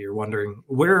you're wondering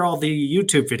where are all the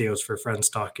YouTube videos for Friends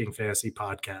Talking Fantasy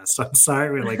Podcasts, I'm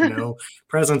sorry, we no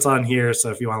presence on here.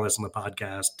 So if you want to listen to the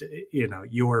podcast,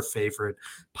 your favorite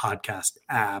podcast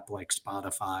app like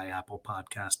Spotify, Apple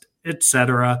Podcast,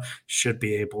 etc., should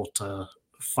be able to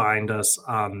find us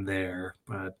on there.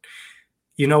 But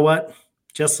you know what?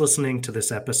 Just listening to this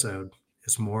episode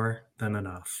is more than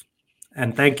enough.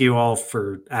 And thank you all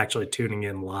for actually tuning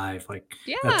in live.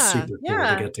 That's super cool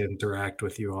to get to interact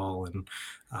with you all. And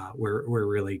we're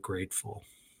really grateful.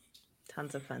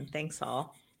 Tons of fun. Thanks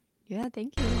all. Yeah,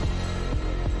 thank you.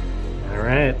 All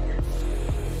right.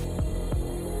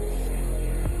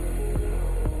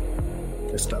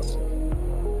 This does.